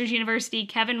love Monsters University.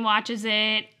 Kevin watches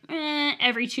it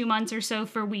every 2 months or so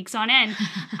for weeks on end.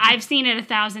 I've seen it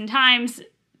 1,000 times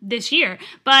this year,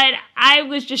 but I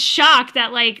was just shocked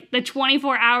that like the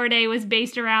 24-hour day was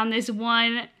based around this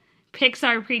one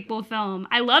Pixar prequel film.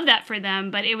 I love that for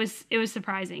them, but it was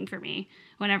surprising for me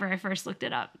whenever I first looked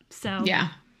it up. So yeah,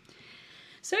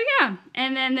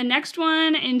 and then the next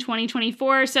one in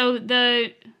 2024. So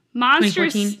the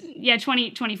Monsters,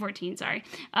 2014. Sorry,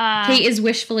 Kate is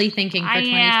wishfully thinking for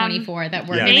 2024 that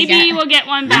we're maybe we'll get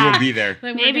one back. We'll be there.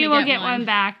 Maybe we'll get one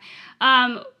back.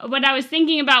 What I was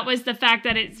thinking about was the fact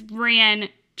that it ran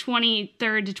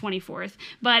 23rd to 24th.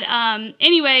 But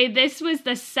anyway, this was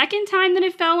the second time that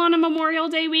it fell on a Memorial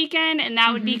Day weekend, and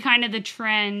that would be kind of the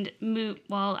trend.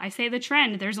 Well, I say the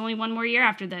trend. There's only one more year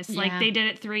after this. Like, they did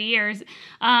it 3 years.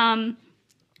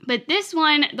 But this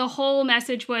one, the whole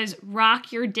message was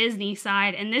rock your Disney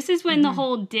side. And this is when the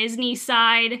whole Disney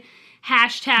side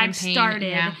hashtag campaign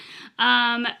started.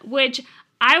 Which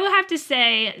I will have to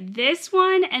say, this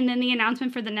one and then the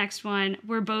announcement for the next one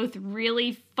were both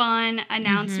really fun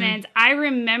announcements. I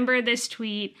remember this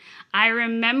tweet. I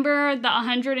remember the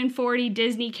 140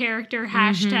 Disney character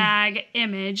hashtag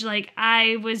image. Like,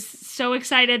 I was so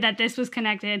excited that this was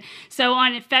connected. So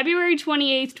on February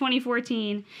 28th,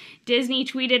 2014, Disney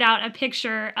tweeted out a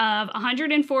picture of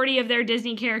 140 of their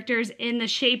Disney characters in the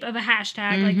shape of a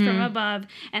hashtag, like from above.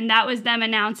 And that was them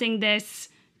announcing this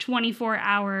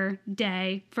 24-hour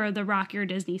day for the Rock Your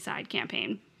Disney Side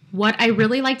campaign. What I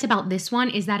really liked about this one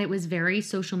is that it was very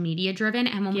social media driven.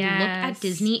 And when we looked at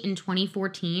Disney in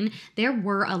 2014, there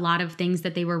were a lot of things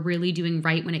that they were really doing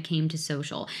right when it came to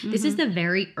social. This is the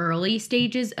very early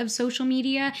stages of social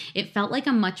media. It felt like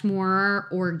a much more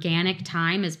organic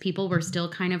time as people were still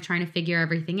kind of trying to figure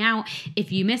everything out. If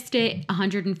you missed it,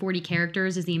 140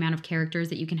 characters is the amount of characters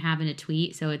that you can have in a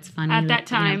tweet. So it's funny. At that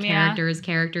time,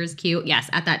 characters, cute. Yes,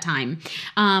 at that time.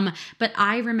 But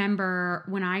I remember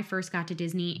when I first got to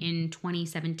Disney in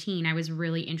 2017, I was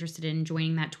really interested in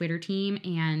joining that Twitter team,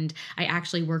 and I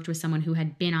actually worked with someone who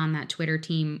had been on that Twitter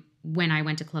team when I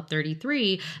went to Club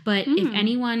 33. But if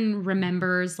anyone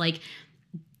remembers, like,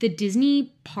 the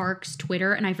Disney Parks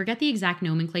Twitter, and I forget the exact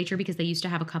nomenclature because they used to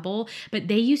have a couple, but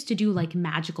they used to do like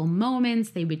magical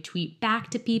moments. They would tweet back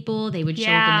to people. They would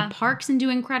show up in the parks and do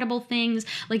incredible things.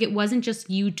 Like, it wasn't just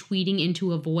you tweeting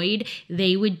into a void.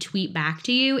 They would tweet back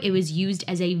to you. It was used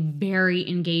as a very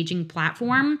engaging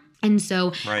platform. And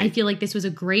so I feel like this was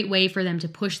a great way for them to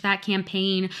push that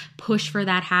campaign, push for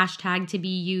that hashtag to be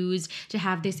used, to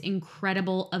have this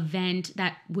incredible event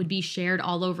that would be shared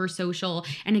all over social.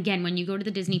 And again, when you go to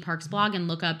the Disney Parks blog and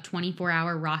look up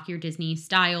 24-hour Rock Your Disney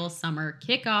Style Summer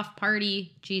Kickoff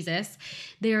Party, Jesus,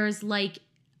 there's like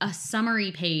a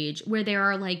summary page where there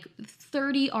are like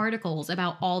 30 articles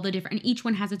about all the different, and each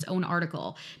one has its own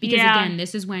article. Because again,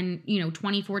 this is when,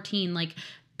 2014, like,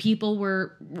 people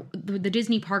were, the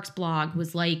Disney Parks blog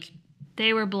was like,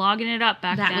 they were blogging it up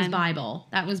back then. That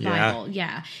was Bible.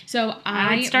 Yeah. So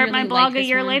I would start my blog a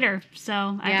year later.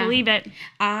 So I believe it.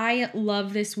 I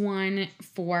love this one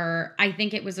I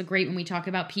think it was a great, when we talk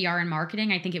about PR and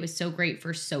marketing, I think it was so great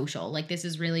for social. Like, this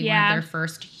is really one of their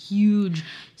first huge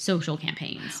social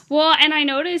campaigns. Well, and I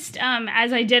noticed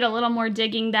as I did a little more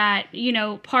digging that,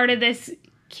 part of this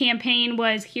campaign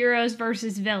was heroes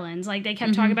versus villains. Like, they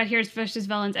kept talking about heroes versus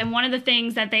villains. And one of the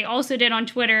things that they also did on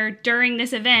Twitter during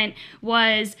this event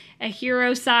was a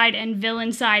hero side and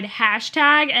villain side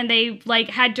hashtag. And they like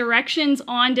had directions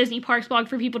on Disney Parks blog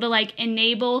for people to like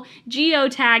enable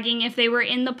geotagging if they were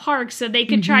in the park, so they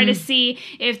could try to see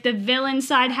if the villain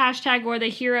side hashtag or the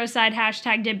hero side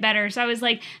hashtag did better. So I was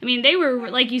like, I mean, they were,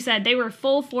 like you said, they were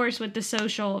full force with the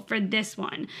social for this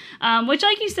one, which,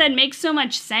 like you said, makes so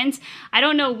much sense. I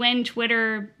don't know when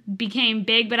Twitter became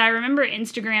big, but I remember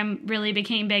Instagram really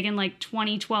became big in like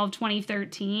 2012,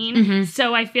 2013.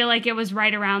 So I feel like it was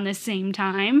right around the same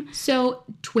time. So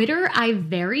Twitter, I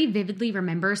very vividly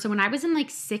remember. So when I was in like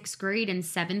 6th grade and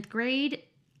 7th grade,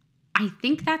 I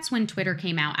think that's when Twitter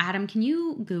came out. Adam, can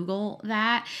you Google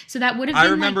that? So that would have been,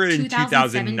 I remember it in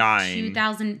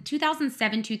 2009.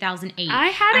 2007, 2008. I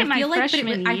had it my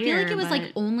freshman year. I feel like it was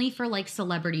like only for like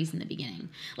celebrities in the beginning.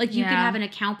 Like, you could have an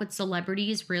account with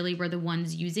celebrities really were the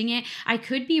ones using it. I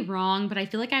could be wrong, but I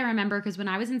feel like I remember, because when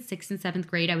I was in 6th and 7th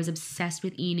grade, I was obsessed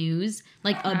with E! News.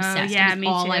 Like, obsessed. Me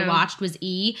all too. I watched was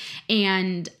E!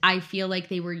 And I feel like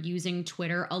they were using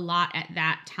Twitter a lot at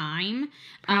that time.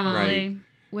 Probably.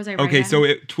 Was I right? Okay, so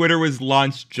Twitter was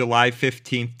launched July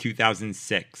 15th,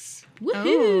 2006. Woohoo!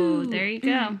 Oh, there you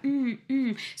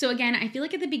go. So again, I feel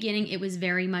like at the beginning it was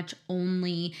very much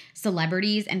only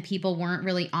celebrities and people weren't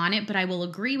really on it, but I will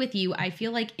agree with you. I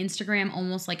feel like Instagram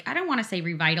almost, like, I don't want to say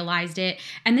revitalized it,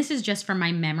 and this is just from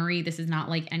my memory. This is not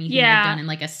like anything I've done in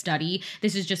like a study.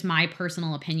 This is just my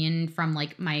personal opinion from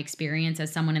like my experience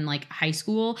as someone in like high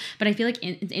school, but I feel like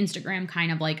Instagram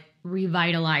kind of like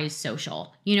revitalized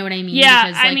social. You know what I mean? Yeah,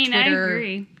 because, like, Twitter, I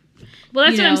agree. Well,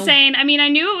 that's what I'm saying. I mean, I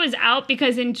knew it was out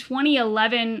because in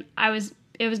 2011,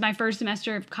 it was my first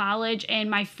semester of college and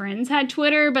my friends had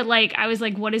Twitter, but like, I was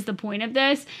like, what is the point of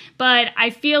this? But I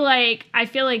feel like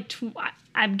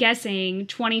I'm guessing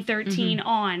 2013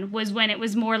 on was when it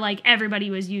was more like everybody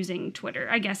was using Twitter,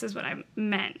 I guess is what I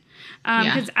meant.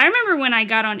 Because I remember when I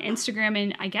got on Instagram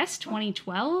in, I guess,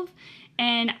 2012,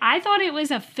 and I thought it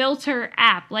was a filter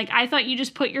app. Like, I thought you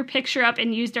just put your picture up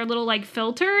and used their little, like,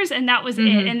 filters, and that was it.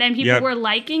 And then people were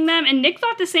liking them, and Nick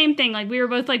thought the same thing. Like, we were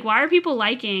both like, why are people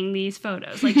liking these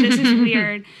photos? Like, this is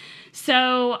weird.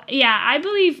 So, yeah, I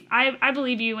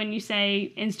believe you when you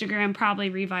say Instagram probably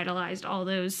revitalized all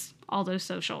those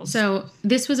socials. So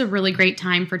this was a really great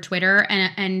time for Twitter.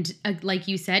 And like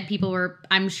you said, people were,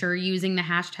 I'm sure, using the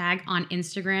hashtag on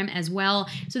Instagram as well.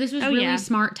 So this was really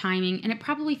smart timing. And it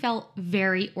probably felt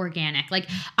very organic. Like,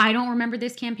 I don't remember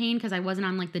this campaign because I wasn't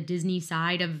on like the Disney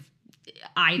side of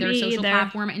either social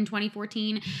platform in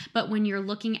 2014. But when you're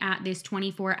looking at this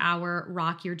 24-hour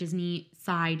Rock Your Disney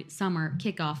Side Summer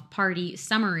Kickoff Party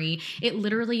summary, it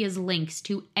literally is links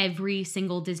to every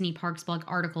single Disney Parks blog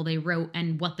article they wrote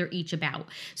and what they're each about.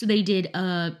 So they did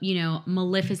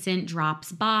Maleficent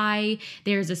drops by.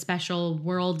 There's a special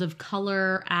World of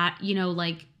Color at,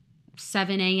 like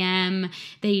 7 a.m.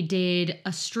 They did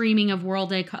a streaming of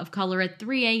World of Color at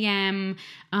 3 a.m.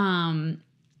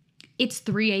 It's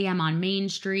 3 a.m. on Main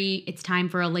Street. It's time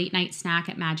for a late night snack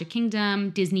at Magic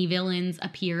Kingdom. Disney villains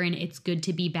appear in It's Good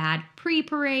to Be Bad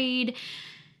pre-parade.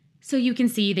 So you can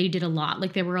see they did a lot.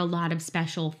 Like, there were a lot of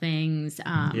special things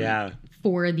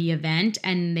for the event,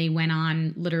 and they went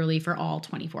on literally for all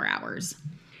 24 hours.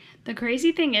 The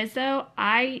crazy thing is, though,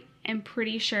 I am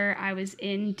pretty sure I was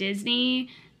in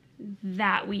Disney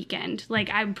that weekend.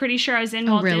 Like, I'm pretty sure I was in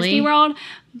Walt Disney World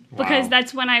because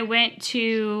that's when I went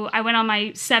on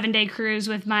my 7-day cruise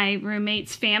with my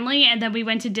roommate's family, and then we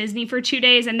went to Disney for 2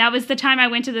 days, and that was the time I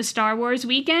went to the Star Wars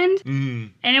weekend.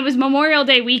 And it was Memorial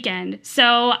Day weekend.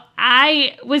 So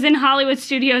I was in Hollywood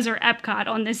Studios or Epcot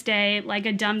on this day like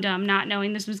a dum-dum, not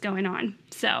knowing this was going on.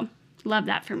 So love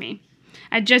that for me.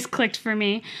 It just clicked for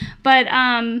me. But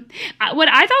what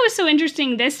I thought was so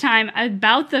interesting this time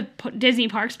about the Disney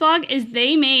Parks blog is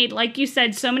they made, like you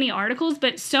said, so many articles,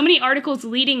 but so many articles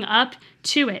leading up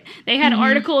to it. They had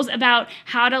articles about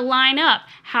how to line up,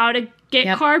 how to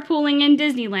get carpooling in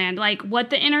Disneyland, like what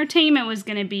the entertainment was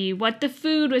going to be, what the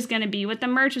food was going to be, what the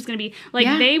merch was going to be. Like,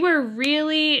 they were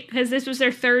really, because this was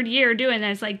their 3rd year doing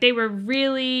this, like, they were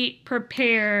really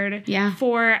prepared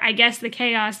for, I guess, the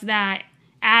chaos that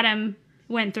Adam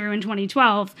went through in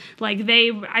 2012. Like,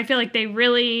 I feel like they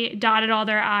really dotted all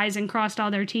their I's and crossed all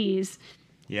their T's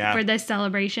for this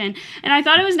celebration. And I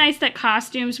thought it was nice that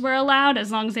costumes were allowed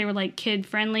as long as they were like kid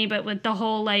friendly, but with the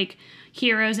whole like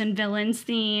heroes and villains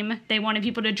theme, they wanted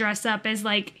people to dress up as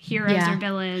like heroes or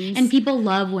villains. And people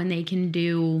love when they can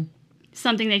do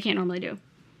something they can't normally do.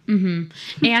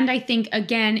 And I think,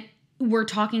 again, we're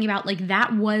talking about, like,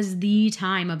 that was the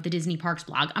time of the Disney Parks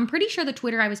blog. I'm pretty sure the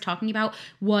Twitter I was talking about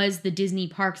was the Disney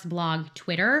Parks blog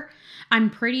Twitter.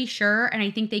 I'm pretty sure, and I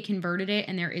think they converted it,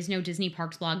 and there is no Disney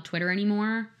Parks blog Twitter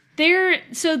anymore.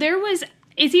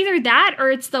 It's either that or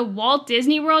it's the Walt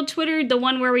Disney World Twitter, the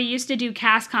one where we used to do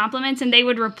cast compliments and they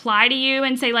would reply to you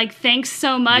and say, like, thanks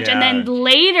so much. And then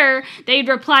later they'd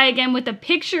reply again with a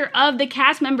picture of the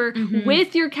cast member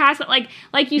with your cast.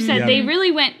 Like you said, they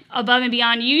really went above and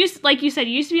beyond. You used to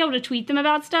be able to tweet them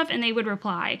about stuff and they would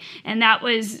reply. And that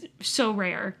was so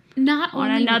rare. Not on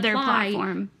only another reply,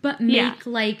 platform, but make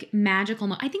like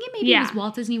magical. I think it was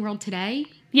Walt Disney World Today.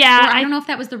 Yeah, or I don't know if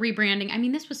that was the rebranding. I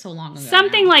mean, this was so long ago.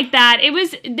 Something like that. It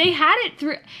was. They had it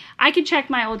through. I could check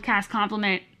my old cast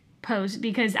compliment post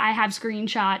because I have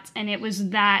screenshots, and it was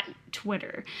that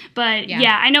Twitter. But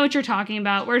yeah, I know what you're talking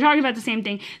about. We're talking about the same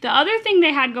thing. The other thing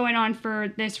they had going on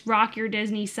for this Rock Your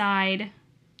Disney Side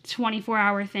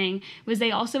 24-hour thing was they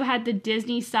also had the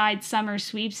Disney Side Summer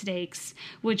Sweepstakes,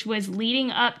 which was leading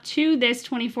up to this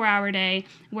 24-hour day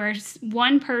where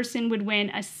one person would win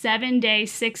a 7-day,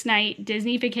 6-night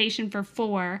Disney vacation for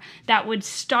 4 that would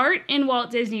start in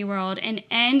Walt Disney World and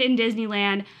end in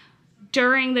Disneyland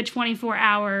during the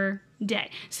 24-hour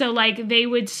day. So, like, they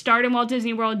would start in Walt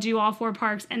Disney World, do all 4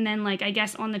 parks, and then, like, I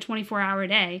guess on the 24-hour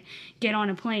day, get on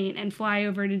a plane and fly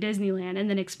over to Disneyland and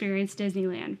then experience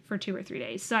Disneyland for 2 or 3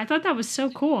 days. So I thought that was so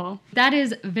cool. That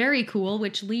is very cool,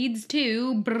 which leads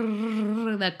to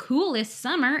the coolest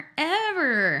summer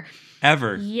ever.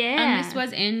 Yeah. And this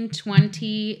was in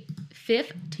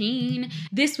 2015.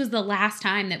 This was the last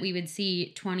time that we would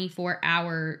see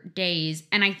 24-hour days.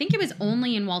 And I think it was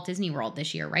only in Walt Disney World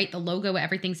this year, right? The logo,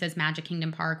 everything says Magic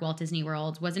Kingdom Park, Walt Disney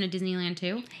World. Wasn't it Disneyland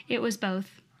too? It was both.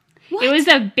 What?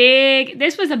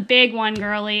 This was a big one,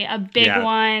 girly. A big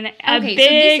one.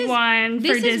 Big one for Disneyland.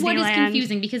 This is what is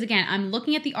confusing because, again, I'm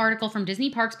looking at the article from Disney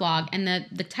Parks blog, and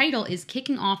the title is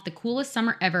Kicking Off the Coolest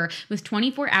Summer Ever with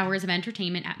 24 Hours of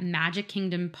Entertainment at Magic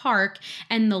Kingdom Park.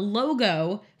 And the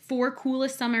logo for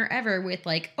Coolest Summer Ever with,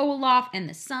 like, Olaf and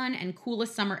the sun and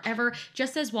Coolest Summer Ever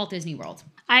just says Walt Disney World.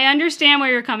 I understand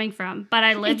where you're coming from, but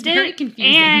I lived It's very it.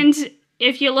 confusing. And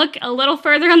if you look a little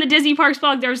further on the Disney Parks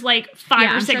blog, there's like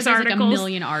 5 or 6 articles. Like a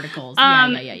million articles.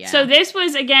 Yeah. So this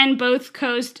was, again, both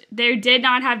coast. They did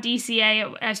not have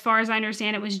DCA, as far as I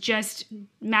understand. It was just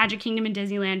Magic Kingdom and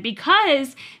Disneyland,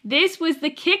 because this was the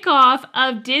kickoff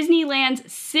of Disneyland's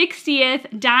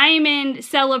 60th Diamond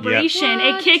celebration.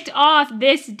 Yep. It kicked off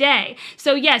this day.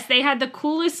 So yes, they had the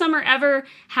coolest summer ever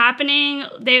happening.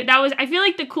 I feel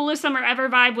like the coolest summer ever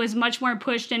vibe was much more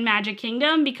pushed in Magic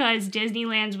Kingdom, because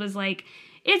Disneyland's was like,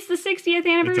 it's the 60th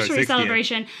anniversary 60th.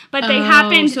 celebration, but they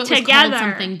happened so it together. Was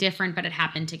called something different, but it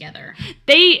happened together.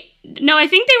 No, I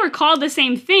think they were called the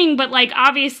same thing, but like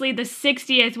obviously the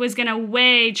 60th was gonna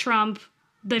way trump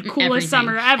the coolest Everything.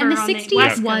 summer ever. And the on 60th the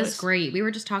West was Coast. great. We were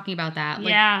just talking about that.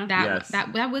 Like, Yeah.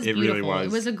 that was It beautiful. really was.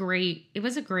 It was a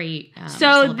great. So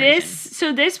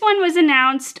celebration. this one was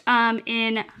announced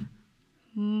in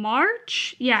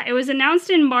March. Yeah, it was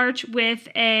announced in March with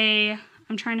a.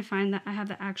 I'm trying to find that. I have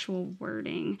the actual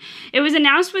wording. It was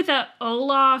announced with a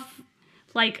Olaf,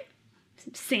 like,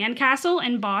 sandcastle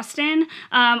in Boston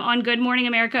on Good Morning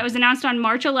America. It was announced on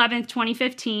March 11th,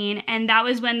 2015, and that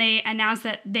was when they announced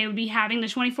that they would be having the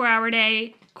 24-hour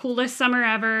day, coolest summer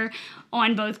ever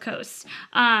on both coasts.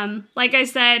 Like I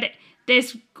said,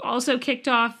 this also kicked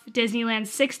off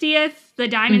Disneyland's 60th, the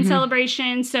Diamond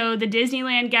Celebration. So the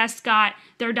Disneyland guests got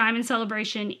their Diamond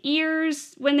Celebration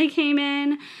ears when they came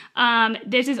in.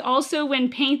 This is also when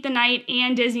Paint the Night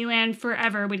and Disneyland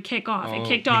Forever would kick off. It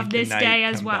kicked off this day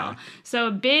as well. Back. So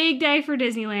a big day for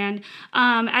Disneyland.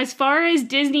 As far as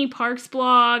Disney Parks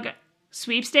blog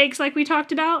sweepstakes, like we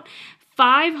talked about,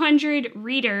 500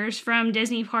 readers from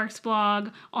Disney Parks blog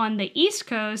on the East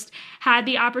Coast had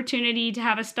the opportunity to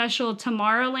have a special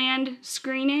Tomorrowland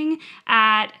screening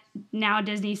at now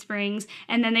Disney Springs,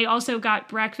 and then they also got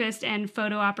breakfast and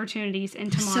photo opportunities in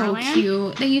Tomorrowland. So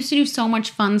cute. They used to do so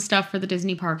much fun stuff for the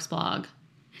Disney Parks blog.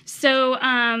 So,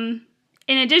 in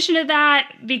addition to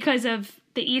that, because of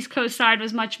the East Coast side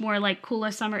was much more like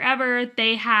coolest summer ever,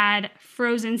 they had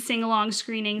Frozen sing-along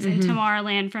screenings in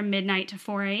Tomorrowland from midnight to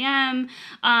 4 a.m.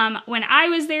 When I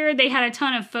was there, they had a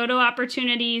ton of photo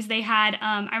opportunities. They had,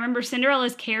 I remember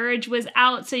Cinderella's carriage was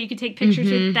out, so you could take pictures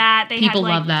with that. People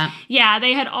love that. Yeah,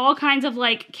 they had all kinds of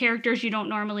like characters you don't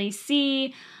normally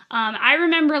see. I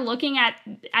remember looking at,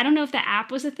 I don't know if the app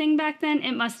was a thing back then,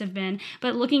 it must have been,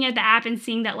 but looking at the app and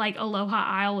seeing that like Aloha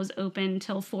Isle was open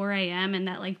till 4 a.m. and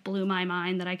that like blew my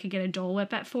mind that I could get a Dole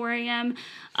Whip at 4 a.m.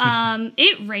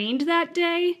 It rained that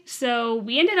day, so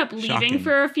we ended up leaving Shocking.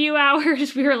 for a few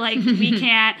hours. We were like, we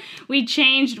can't. We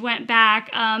changed, went back,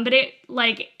 but it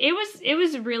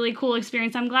was a really cool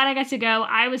experience. I'm glad I got to go.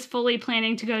 I was fully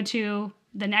planning to go to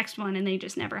the next one, and they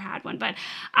just never had one. But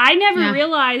I never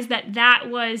realized that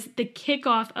was the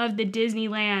kickoff of the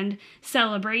Disneyland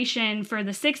celebration for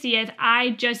the 60th.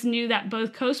 I just knew that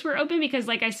both coasts were open because,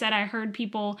 like I said, I heard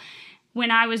people when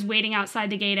I was waiting outside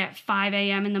the gate at 5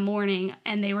 a.m. in the morning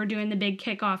and they were doing the big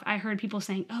kickoff. I heard people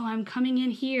saying, oh, I'm coming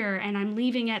in here and I'm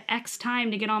leaving at X time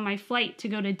to get on my flight to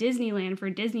go to Disneyland for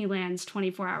Disneyland's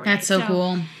 24-hour day. That's so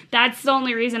cool. That's the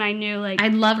only reason I knew, like,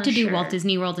 I'd love to do sure. Walt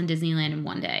Disney World and Disneyland in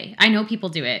one day. I know people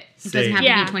do it. It doesn't Same.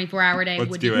 have to be a 24-hour day.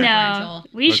 Let's Would do be it. No, preferential.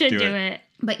 we Let's should do do it. it.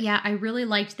 But yeah, I really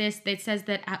liked this. It says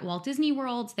that at Walt Disney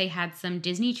World, they had some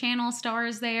Disney Channel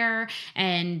stars there,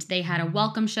 and they had a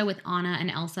welcome show with Anna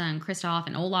and Elsa and Kristoff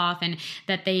and Olaf, and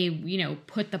that they,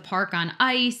 put the park on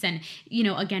ice. And,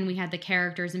 again, we had the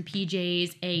characters and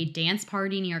PJs, a dance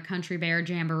party near Country Bear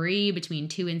Jamboree between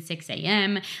 2 and 6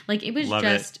 a.m. Like, it was Love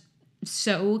just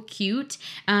so cute.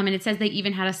 And it says they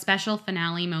even had a special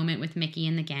finale moment with Mickey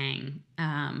and the gang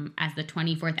as the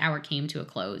 24th hour came to a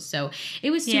close. So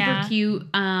it was super cute.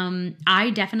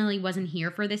 I definitely wasn't here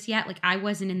for this yet. Like, I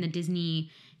wasn't in the Disney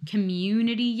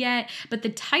community yet, but the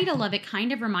title of it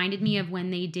kind of reminded me of when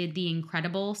they did the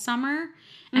Incredible Summer.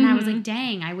 And I was like,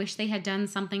 dang, I wish they had done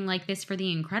something like this for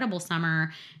the Incredible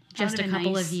Summer just a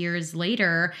couple of years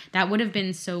later. That would have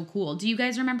been so cool. Do you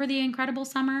guys remember the Incredible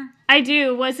Summer? I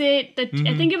do. Was it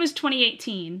I think it was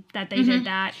 2018 that they did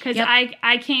that. Because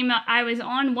I was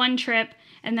on one trip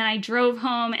and then I drove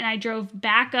home and I drove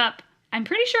back up. I'm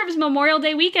pretty sure it was Memorial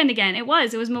Day weekend again. It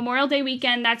was Memorial Day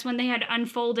weekend. That's when they had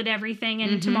unfolded everything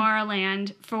in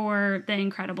Tomorrowland for the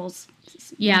Incredibles.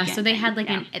 Yeah, so they had like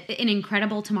an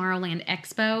incredible Tomorrowland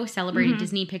Expo, celebrating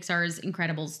Disney Pixar's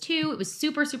Incredibles 2. It was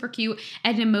super, super cute.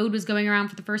 Edna Mode was going around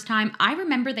for the first time. I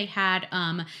remember they had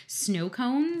snow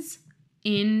cones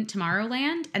in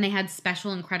Tomorrowland, and they had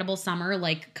special Incredible Summer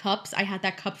like cups. I had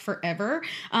that cup forever.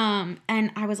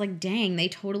 And I was like, dang, they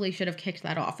totally should have kicked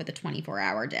that off with a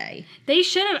 24-hour day. They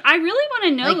should have. I really want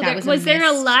to know, Like, that was there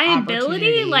a missed liability?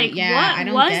 opportunity. Like, Yeah, I what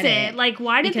don't was get it? Like,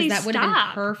 why did Because they that would have been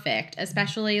stop? perfect,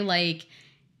 especially like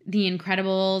The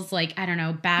Incredibles, like, I don't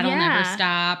know, Battle Never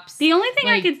Stops. The only thing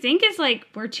I Like, could think is, like,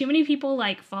 were too many people,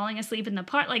 like, falling asleep in the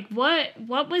park? Like, what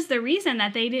was the reason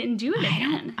that they didn't do it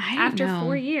again I don't after know.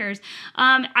 4 years?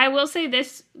 I will say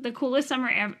this, the coolest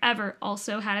summer ever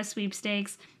also had a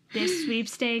sweepstakes. This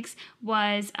sweepstakes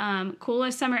was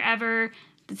coolest summer ever.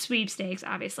 The sweepstakes,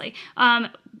 obviously.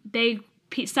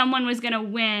 Someone was going to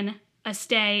win a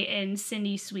stay in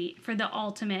Cindy's suite for the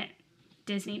ultimate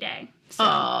Disney day. So,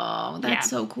 oh, that's yeah.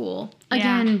 so cool. Yeah.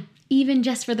 Again, even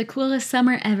just for the coolest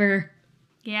summer ever.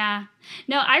 Yeah.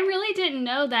 No, I really didn't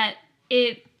know that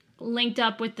it linked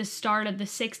up with the start of the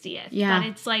 60th. Yeah. But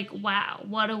it's like, wow,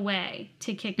 what a way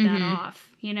to kick that off,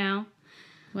 you know?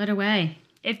 What a way.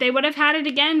 If they would have had it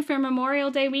again for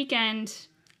Memorial Day weekend,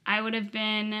 I would have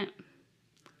been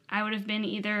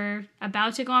either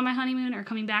about to go on my honeymoon or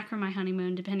coming back from my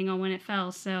honeymoon, depending on when it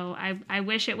fell. So I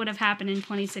wish it would have happened in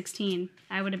 2016.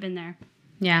 I would have been there.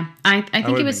 Yeah, I think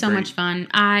it would've was been so great. much fun.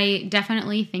 I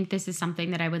definitely think this is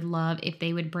something that I would love if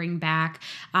they would bring back.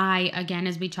 Again,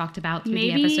 as we talked about through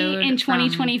Maybe the episode. in from-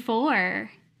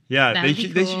 2024. Yeah, That'd they be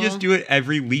should just cool. do it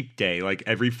every leap day, like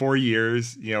every 4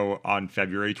 years, on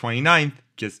February 29th,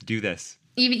 just do this.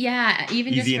 Even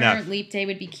Easy just enough. for Leap Day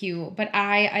would be cute. But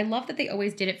I love that they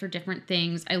always did it for different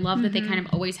things. I love that they kind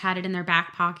of always had it in their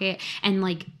back pocket and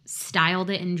like styled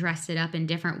it and dressed it up in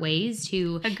different ways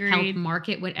to help Agreed.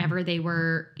 market whatever they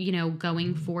were,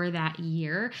 going for that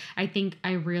year. I think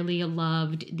I really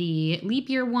loved the leap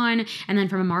year one. And then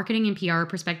from a marketing and PR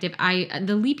perspective,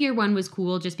 the leap year one was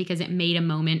cool just because it made a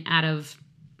moment out of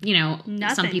some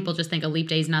Nothing. people just think a leap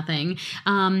day is nothing.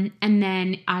 And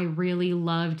then I really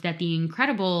loved that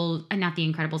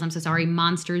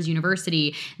Monsters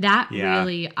University, that Yeah.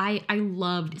 really, I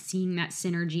loved seeing that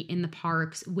synergy in the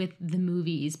parks with the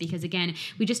movies because again,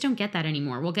 we just don't get that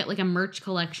anymore. We'll get like a merch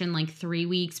collection like 3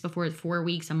 weeks before, 4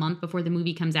 weeks, a month before the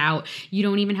movie comes out. You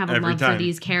don't even have a Every love for time.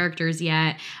 these characters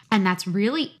yet. And that's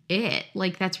really it.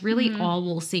 Like that's really all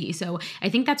we'll see. So I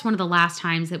think that's one of the last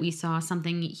times that we saw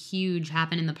something huge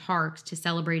happen in the parks to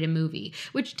celebrate a movie,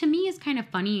 which to me is kind of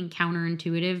funny and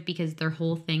counterintuitive because their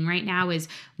whole thing right now is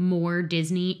more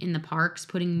Disney in the parks,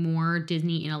 putting more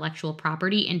Disney intellectual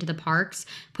property into the parks,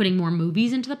 putting more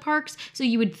movies into the parks. So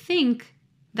you would think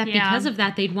that because of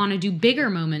that, they'd want to do bigger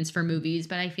moments for movies,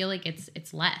 but I feel like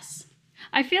it's less.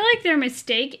 I feel like their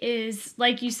mistake is,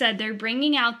 like you said, they're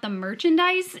bringing out the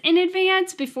merchandise in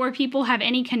advance before people have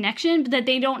any connection, but that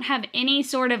they don't have any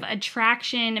sort of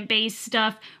attraction-based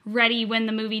stuff ready when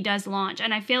the movie does launch.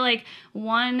 And I feel like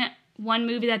one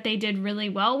movie that they did really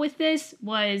well with this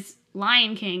was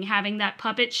Lion King, having that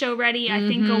puppet show ready, I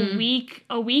think a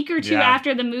week or two Yeah.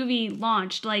 after the movie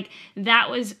launched. Like,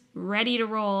 that was ready to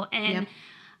roll. And, Yep.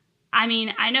 I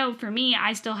mean, I know for me,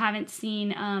 I still haven't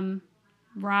seen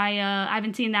Raya. I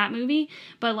haven't seen that movie,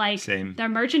 but like Same. their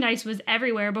merchandise was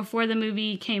everywhere before the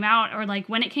movie came out, or like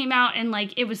when it came out, and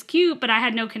like it was cute, but I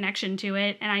had no connection to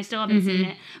it, and I still haven't seen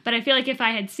it. But I feel like if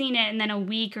I had seen it and then a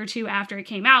week or two after it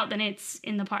came out, then it's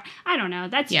in the park. I don't know.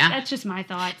 That's just my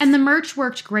thoughts. And the merch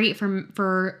worked great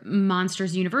for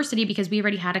Monsters University because we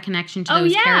already had a connection to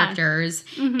those characters,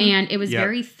 and it was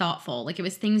very thoughtful. Like it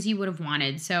was things you would have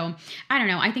wanted. So I don't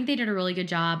know. I think they did a really good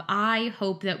job. I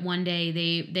hope that one day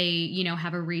they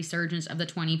have a resurgence of the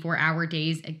 24-hour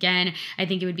days again. I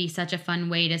think it would be such a fun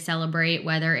way to celebrate,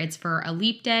 whether it's for a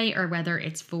leap day or whether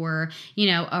it's for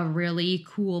a really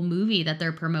cool movie that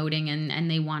they're promoting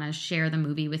and they want to share the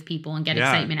movie with people and get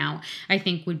excitement out. I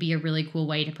think would be a really cool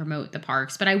way to promote the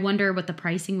parks. But I wonder what the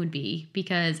pricing would be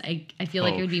because I feel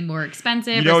like it would be more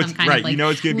expensive or some kind of like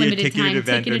it's going to be a ticketed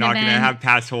event. They're not going to have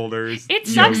pass holders. It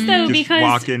sucks though just because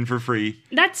walk in for free.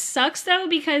 That sucks though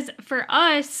because for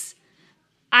us,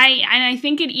 I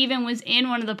think it even was in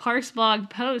one of the Parks blog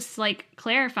posts, like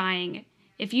clarifying,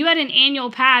 if you had an annual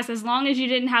pass, as long as you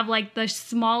didn't have like the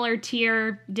smaller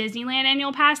tier Disneyland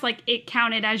annual pass, like it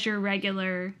counted as your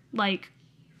regular like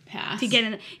pass to get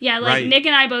in. Yeah, like Nick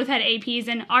and I both had APs,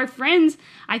 and our friends,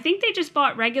 I think they just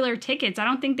bought regular tickets. I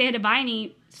don't think they had to buy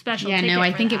any special ticket. Yeah, no,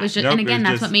 I think it was just, Nope, and it again, was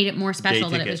that's just what made it more special,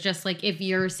 day that it was ticket. just like if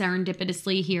you're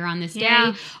serendipitously here on this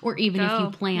Yeah. day, or even if you Go.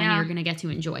 plan, Yeah. you're going to get to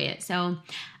enjoy it. So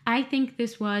I think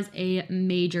this was a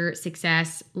major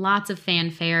success. Lots of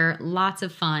fanfare, lots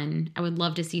of fun. I would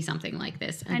love to see something like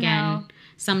this I again know.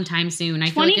 sometime soon.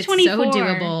 I feel like it's so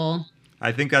 2024. doable.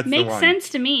 I think that's the Makes one. sense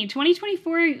to me.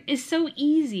 2024 is so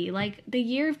easy. Like the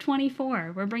year of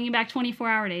 24. We're bringing back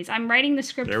 24-hour days. I'm writing the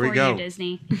script for you,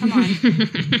 Disney. Come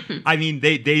on. I mean,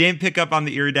 they didn't pick up on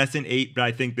the Iridescent 8, but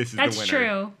I think this is the winner. That's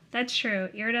true. That's true.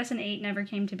 Iridescent 8 never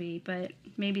came to be, but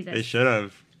maybe this. They should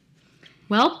have.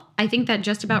 Well, I think that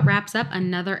just about wraps up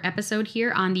another episode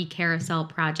here on the Carousel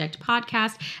Project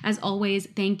podcast. As always,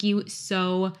 thank you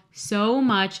so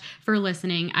much for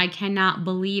listening. I cannot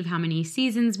believe how many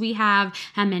seasons we have,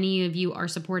 how many of you are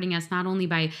supporting us, not only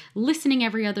by listening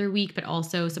every other week, but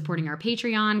also supporting our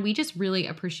Patreon. We just really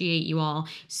appreciate you all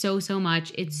so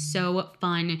much. It's so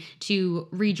fun to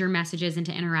read your messages and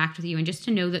to interact with you and just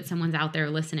to know that someone's out there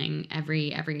listening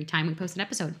every time we post an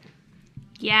episode.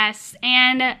 Yes,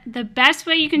 and the best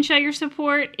way you can show your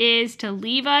support is to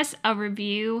leave us a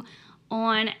review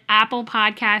on Apple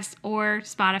Podcasts or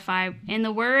Spotify. In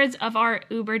the words of our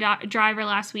Uber driver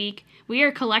last week, we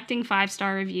are collecting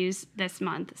 5-star reviews this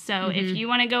month. So if you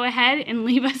want to go ahead and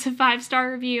leave us a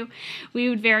 5-star review, we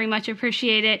would very much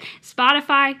appreciate it.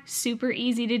 Spotify, super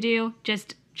easy to do.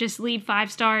 Just leave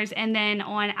 5 stars, and then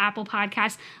on Apple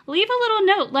Podcasts, leave a little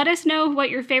note. Let us know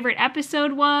what your favorite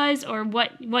episode was or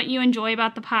what you enjoy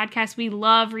about the podcast. We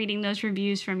love reading those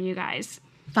reviews from you guys.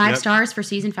 5 stars for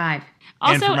season 5.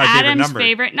 Also, Adam's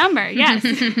favorite number. Yes.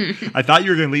 I thought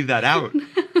you were going to leave that out.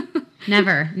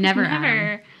 Never.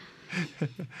 Adam.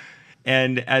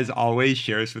 And as always,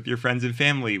 share us with your friends and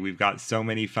family. We've got so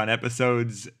many fun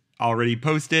episodes already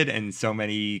posted and so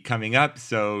many coming up,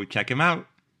 so check them out.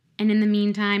 And in the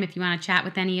meantime, if you want to chat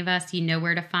with any of us, you know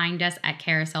where to find us at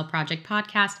Carousel Project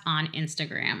Podcast on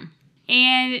Instagram.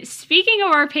 And speaking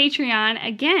of our Patreon,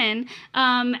 again,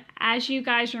 as you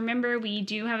guys remember, we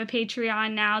do have a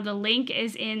Patreon now. The link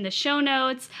is in the show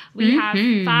notes. We have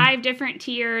 5 different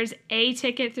tiers, A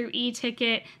ticket through E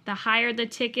ticket. The higher the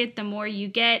ticket, the more you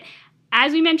get.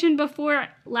 As we mentioned before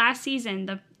last season,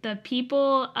 the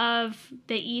people of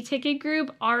the e-ticket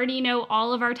group already know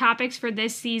all of our topics for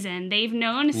this season. They've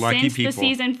known since the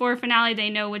season 4 finale. They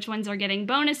know which ones are getting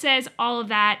bonuses, all of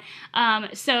that.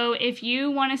 So if you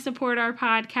want to support our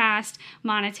podcast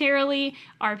monetarily,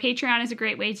 our Patreon is a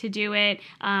great way to do it.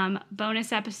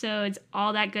 Bonus episodes,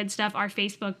 all that good stuff. Our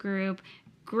Facebook group.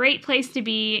 Great place to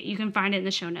be. You can find it in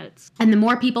the show notes. And the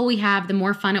more people we have, the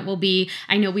more fun it will be.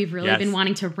 I know we've really been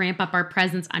wanting to ramp up our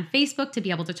presence on Facebook to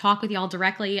be able to talk with y'all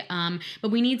directly, but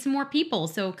we need some more people.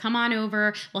 So come on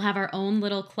over. We'll have our own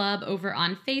little club over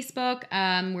on Facebook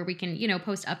where we can,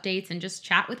 post updates and just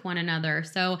chat with one another.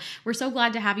 So we're so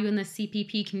glad to have you in the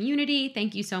CPP community.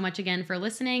 Thank you so much again for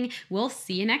listening. We'll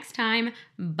see you next time.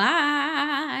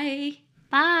 Bye.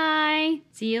 Bye.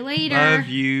 See you later. Love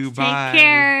you. Bye. Take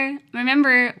care.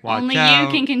 Remember, only out. you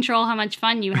can control how much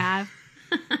fun you have.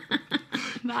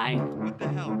 Bye. What the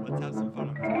hell? Let's have some fun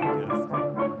on the podcast.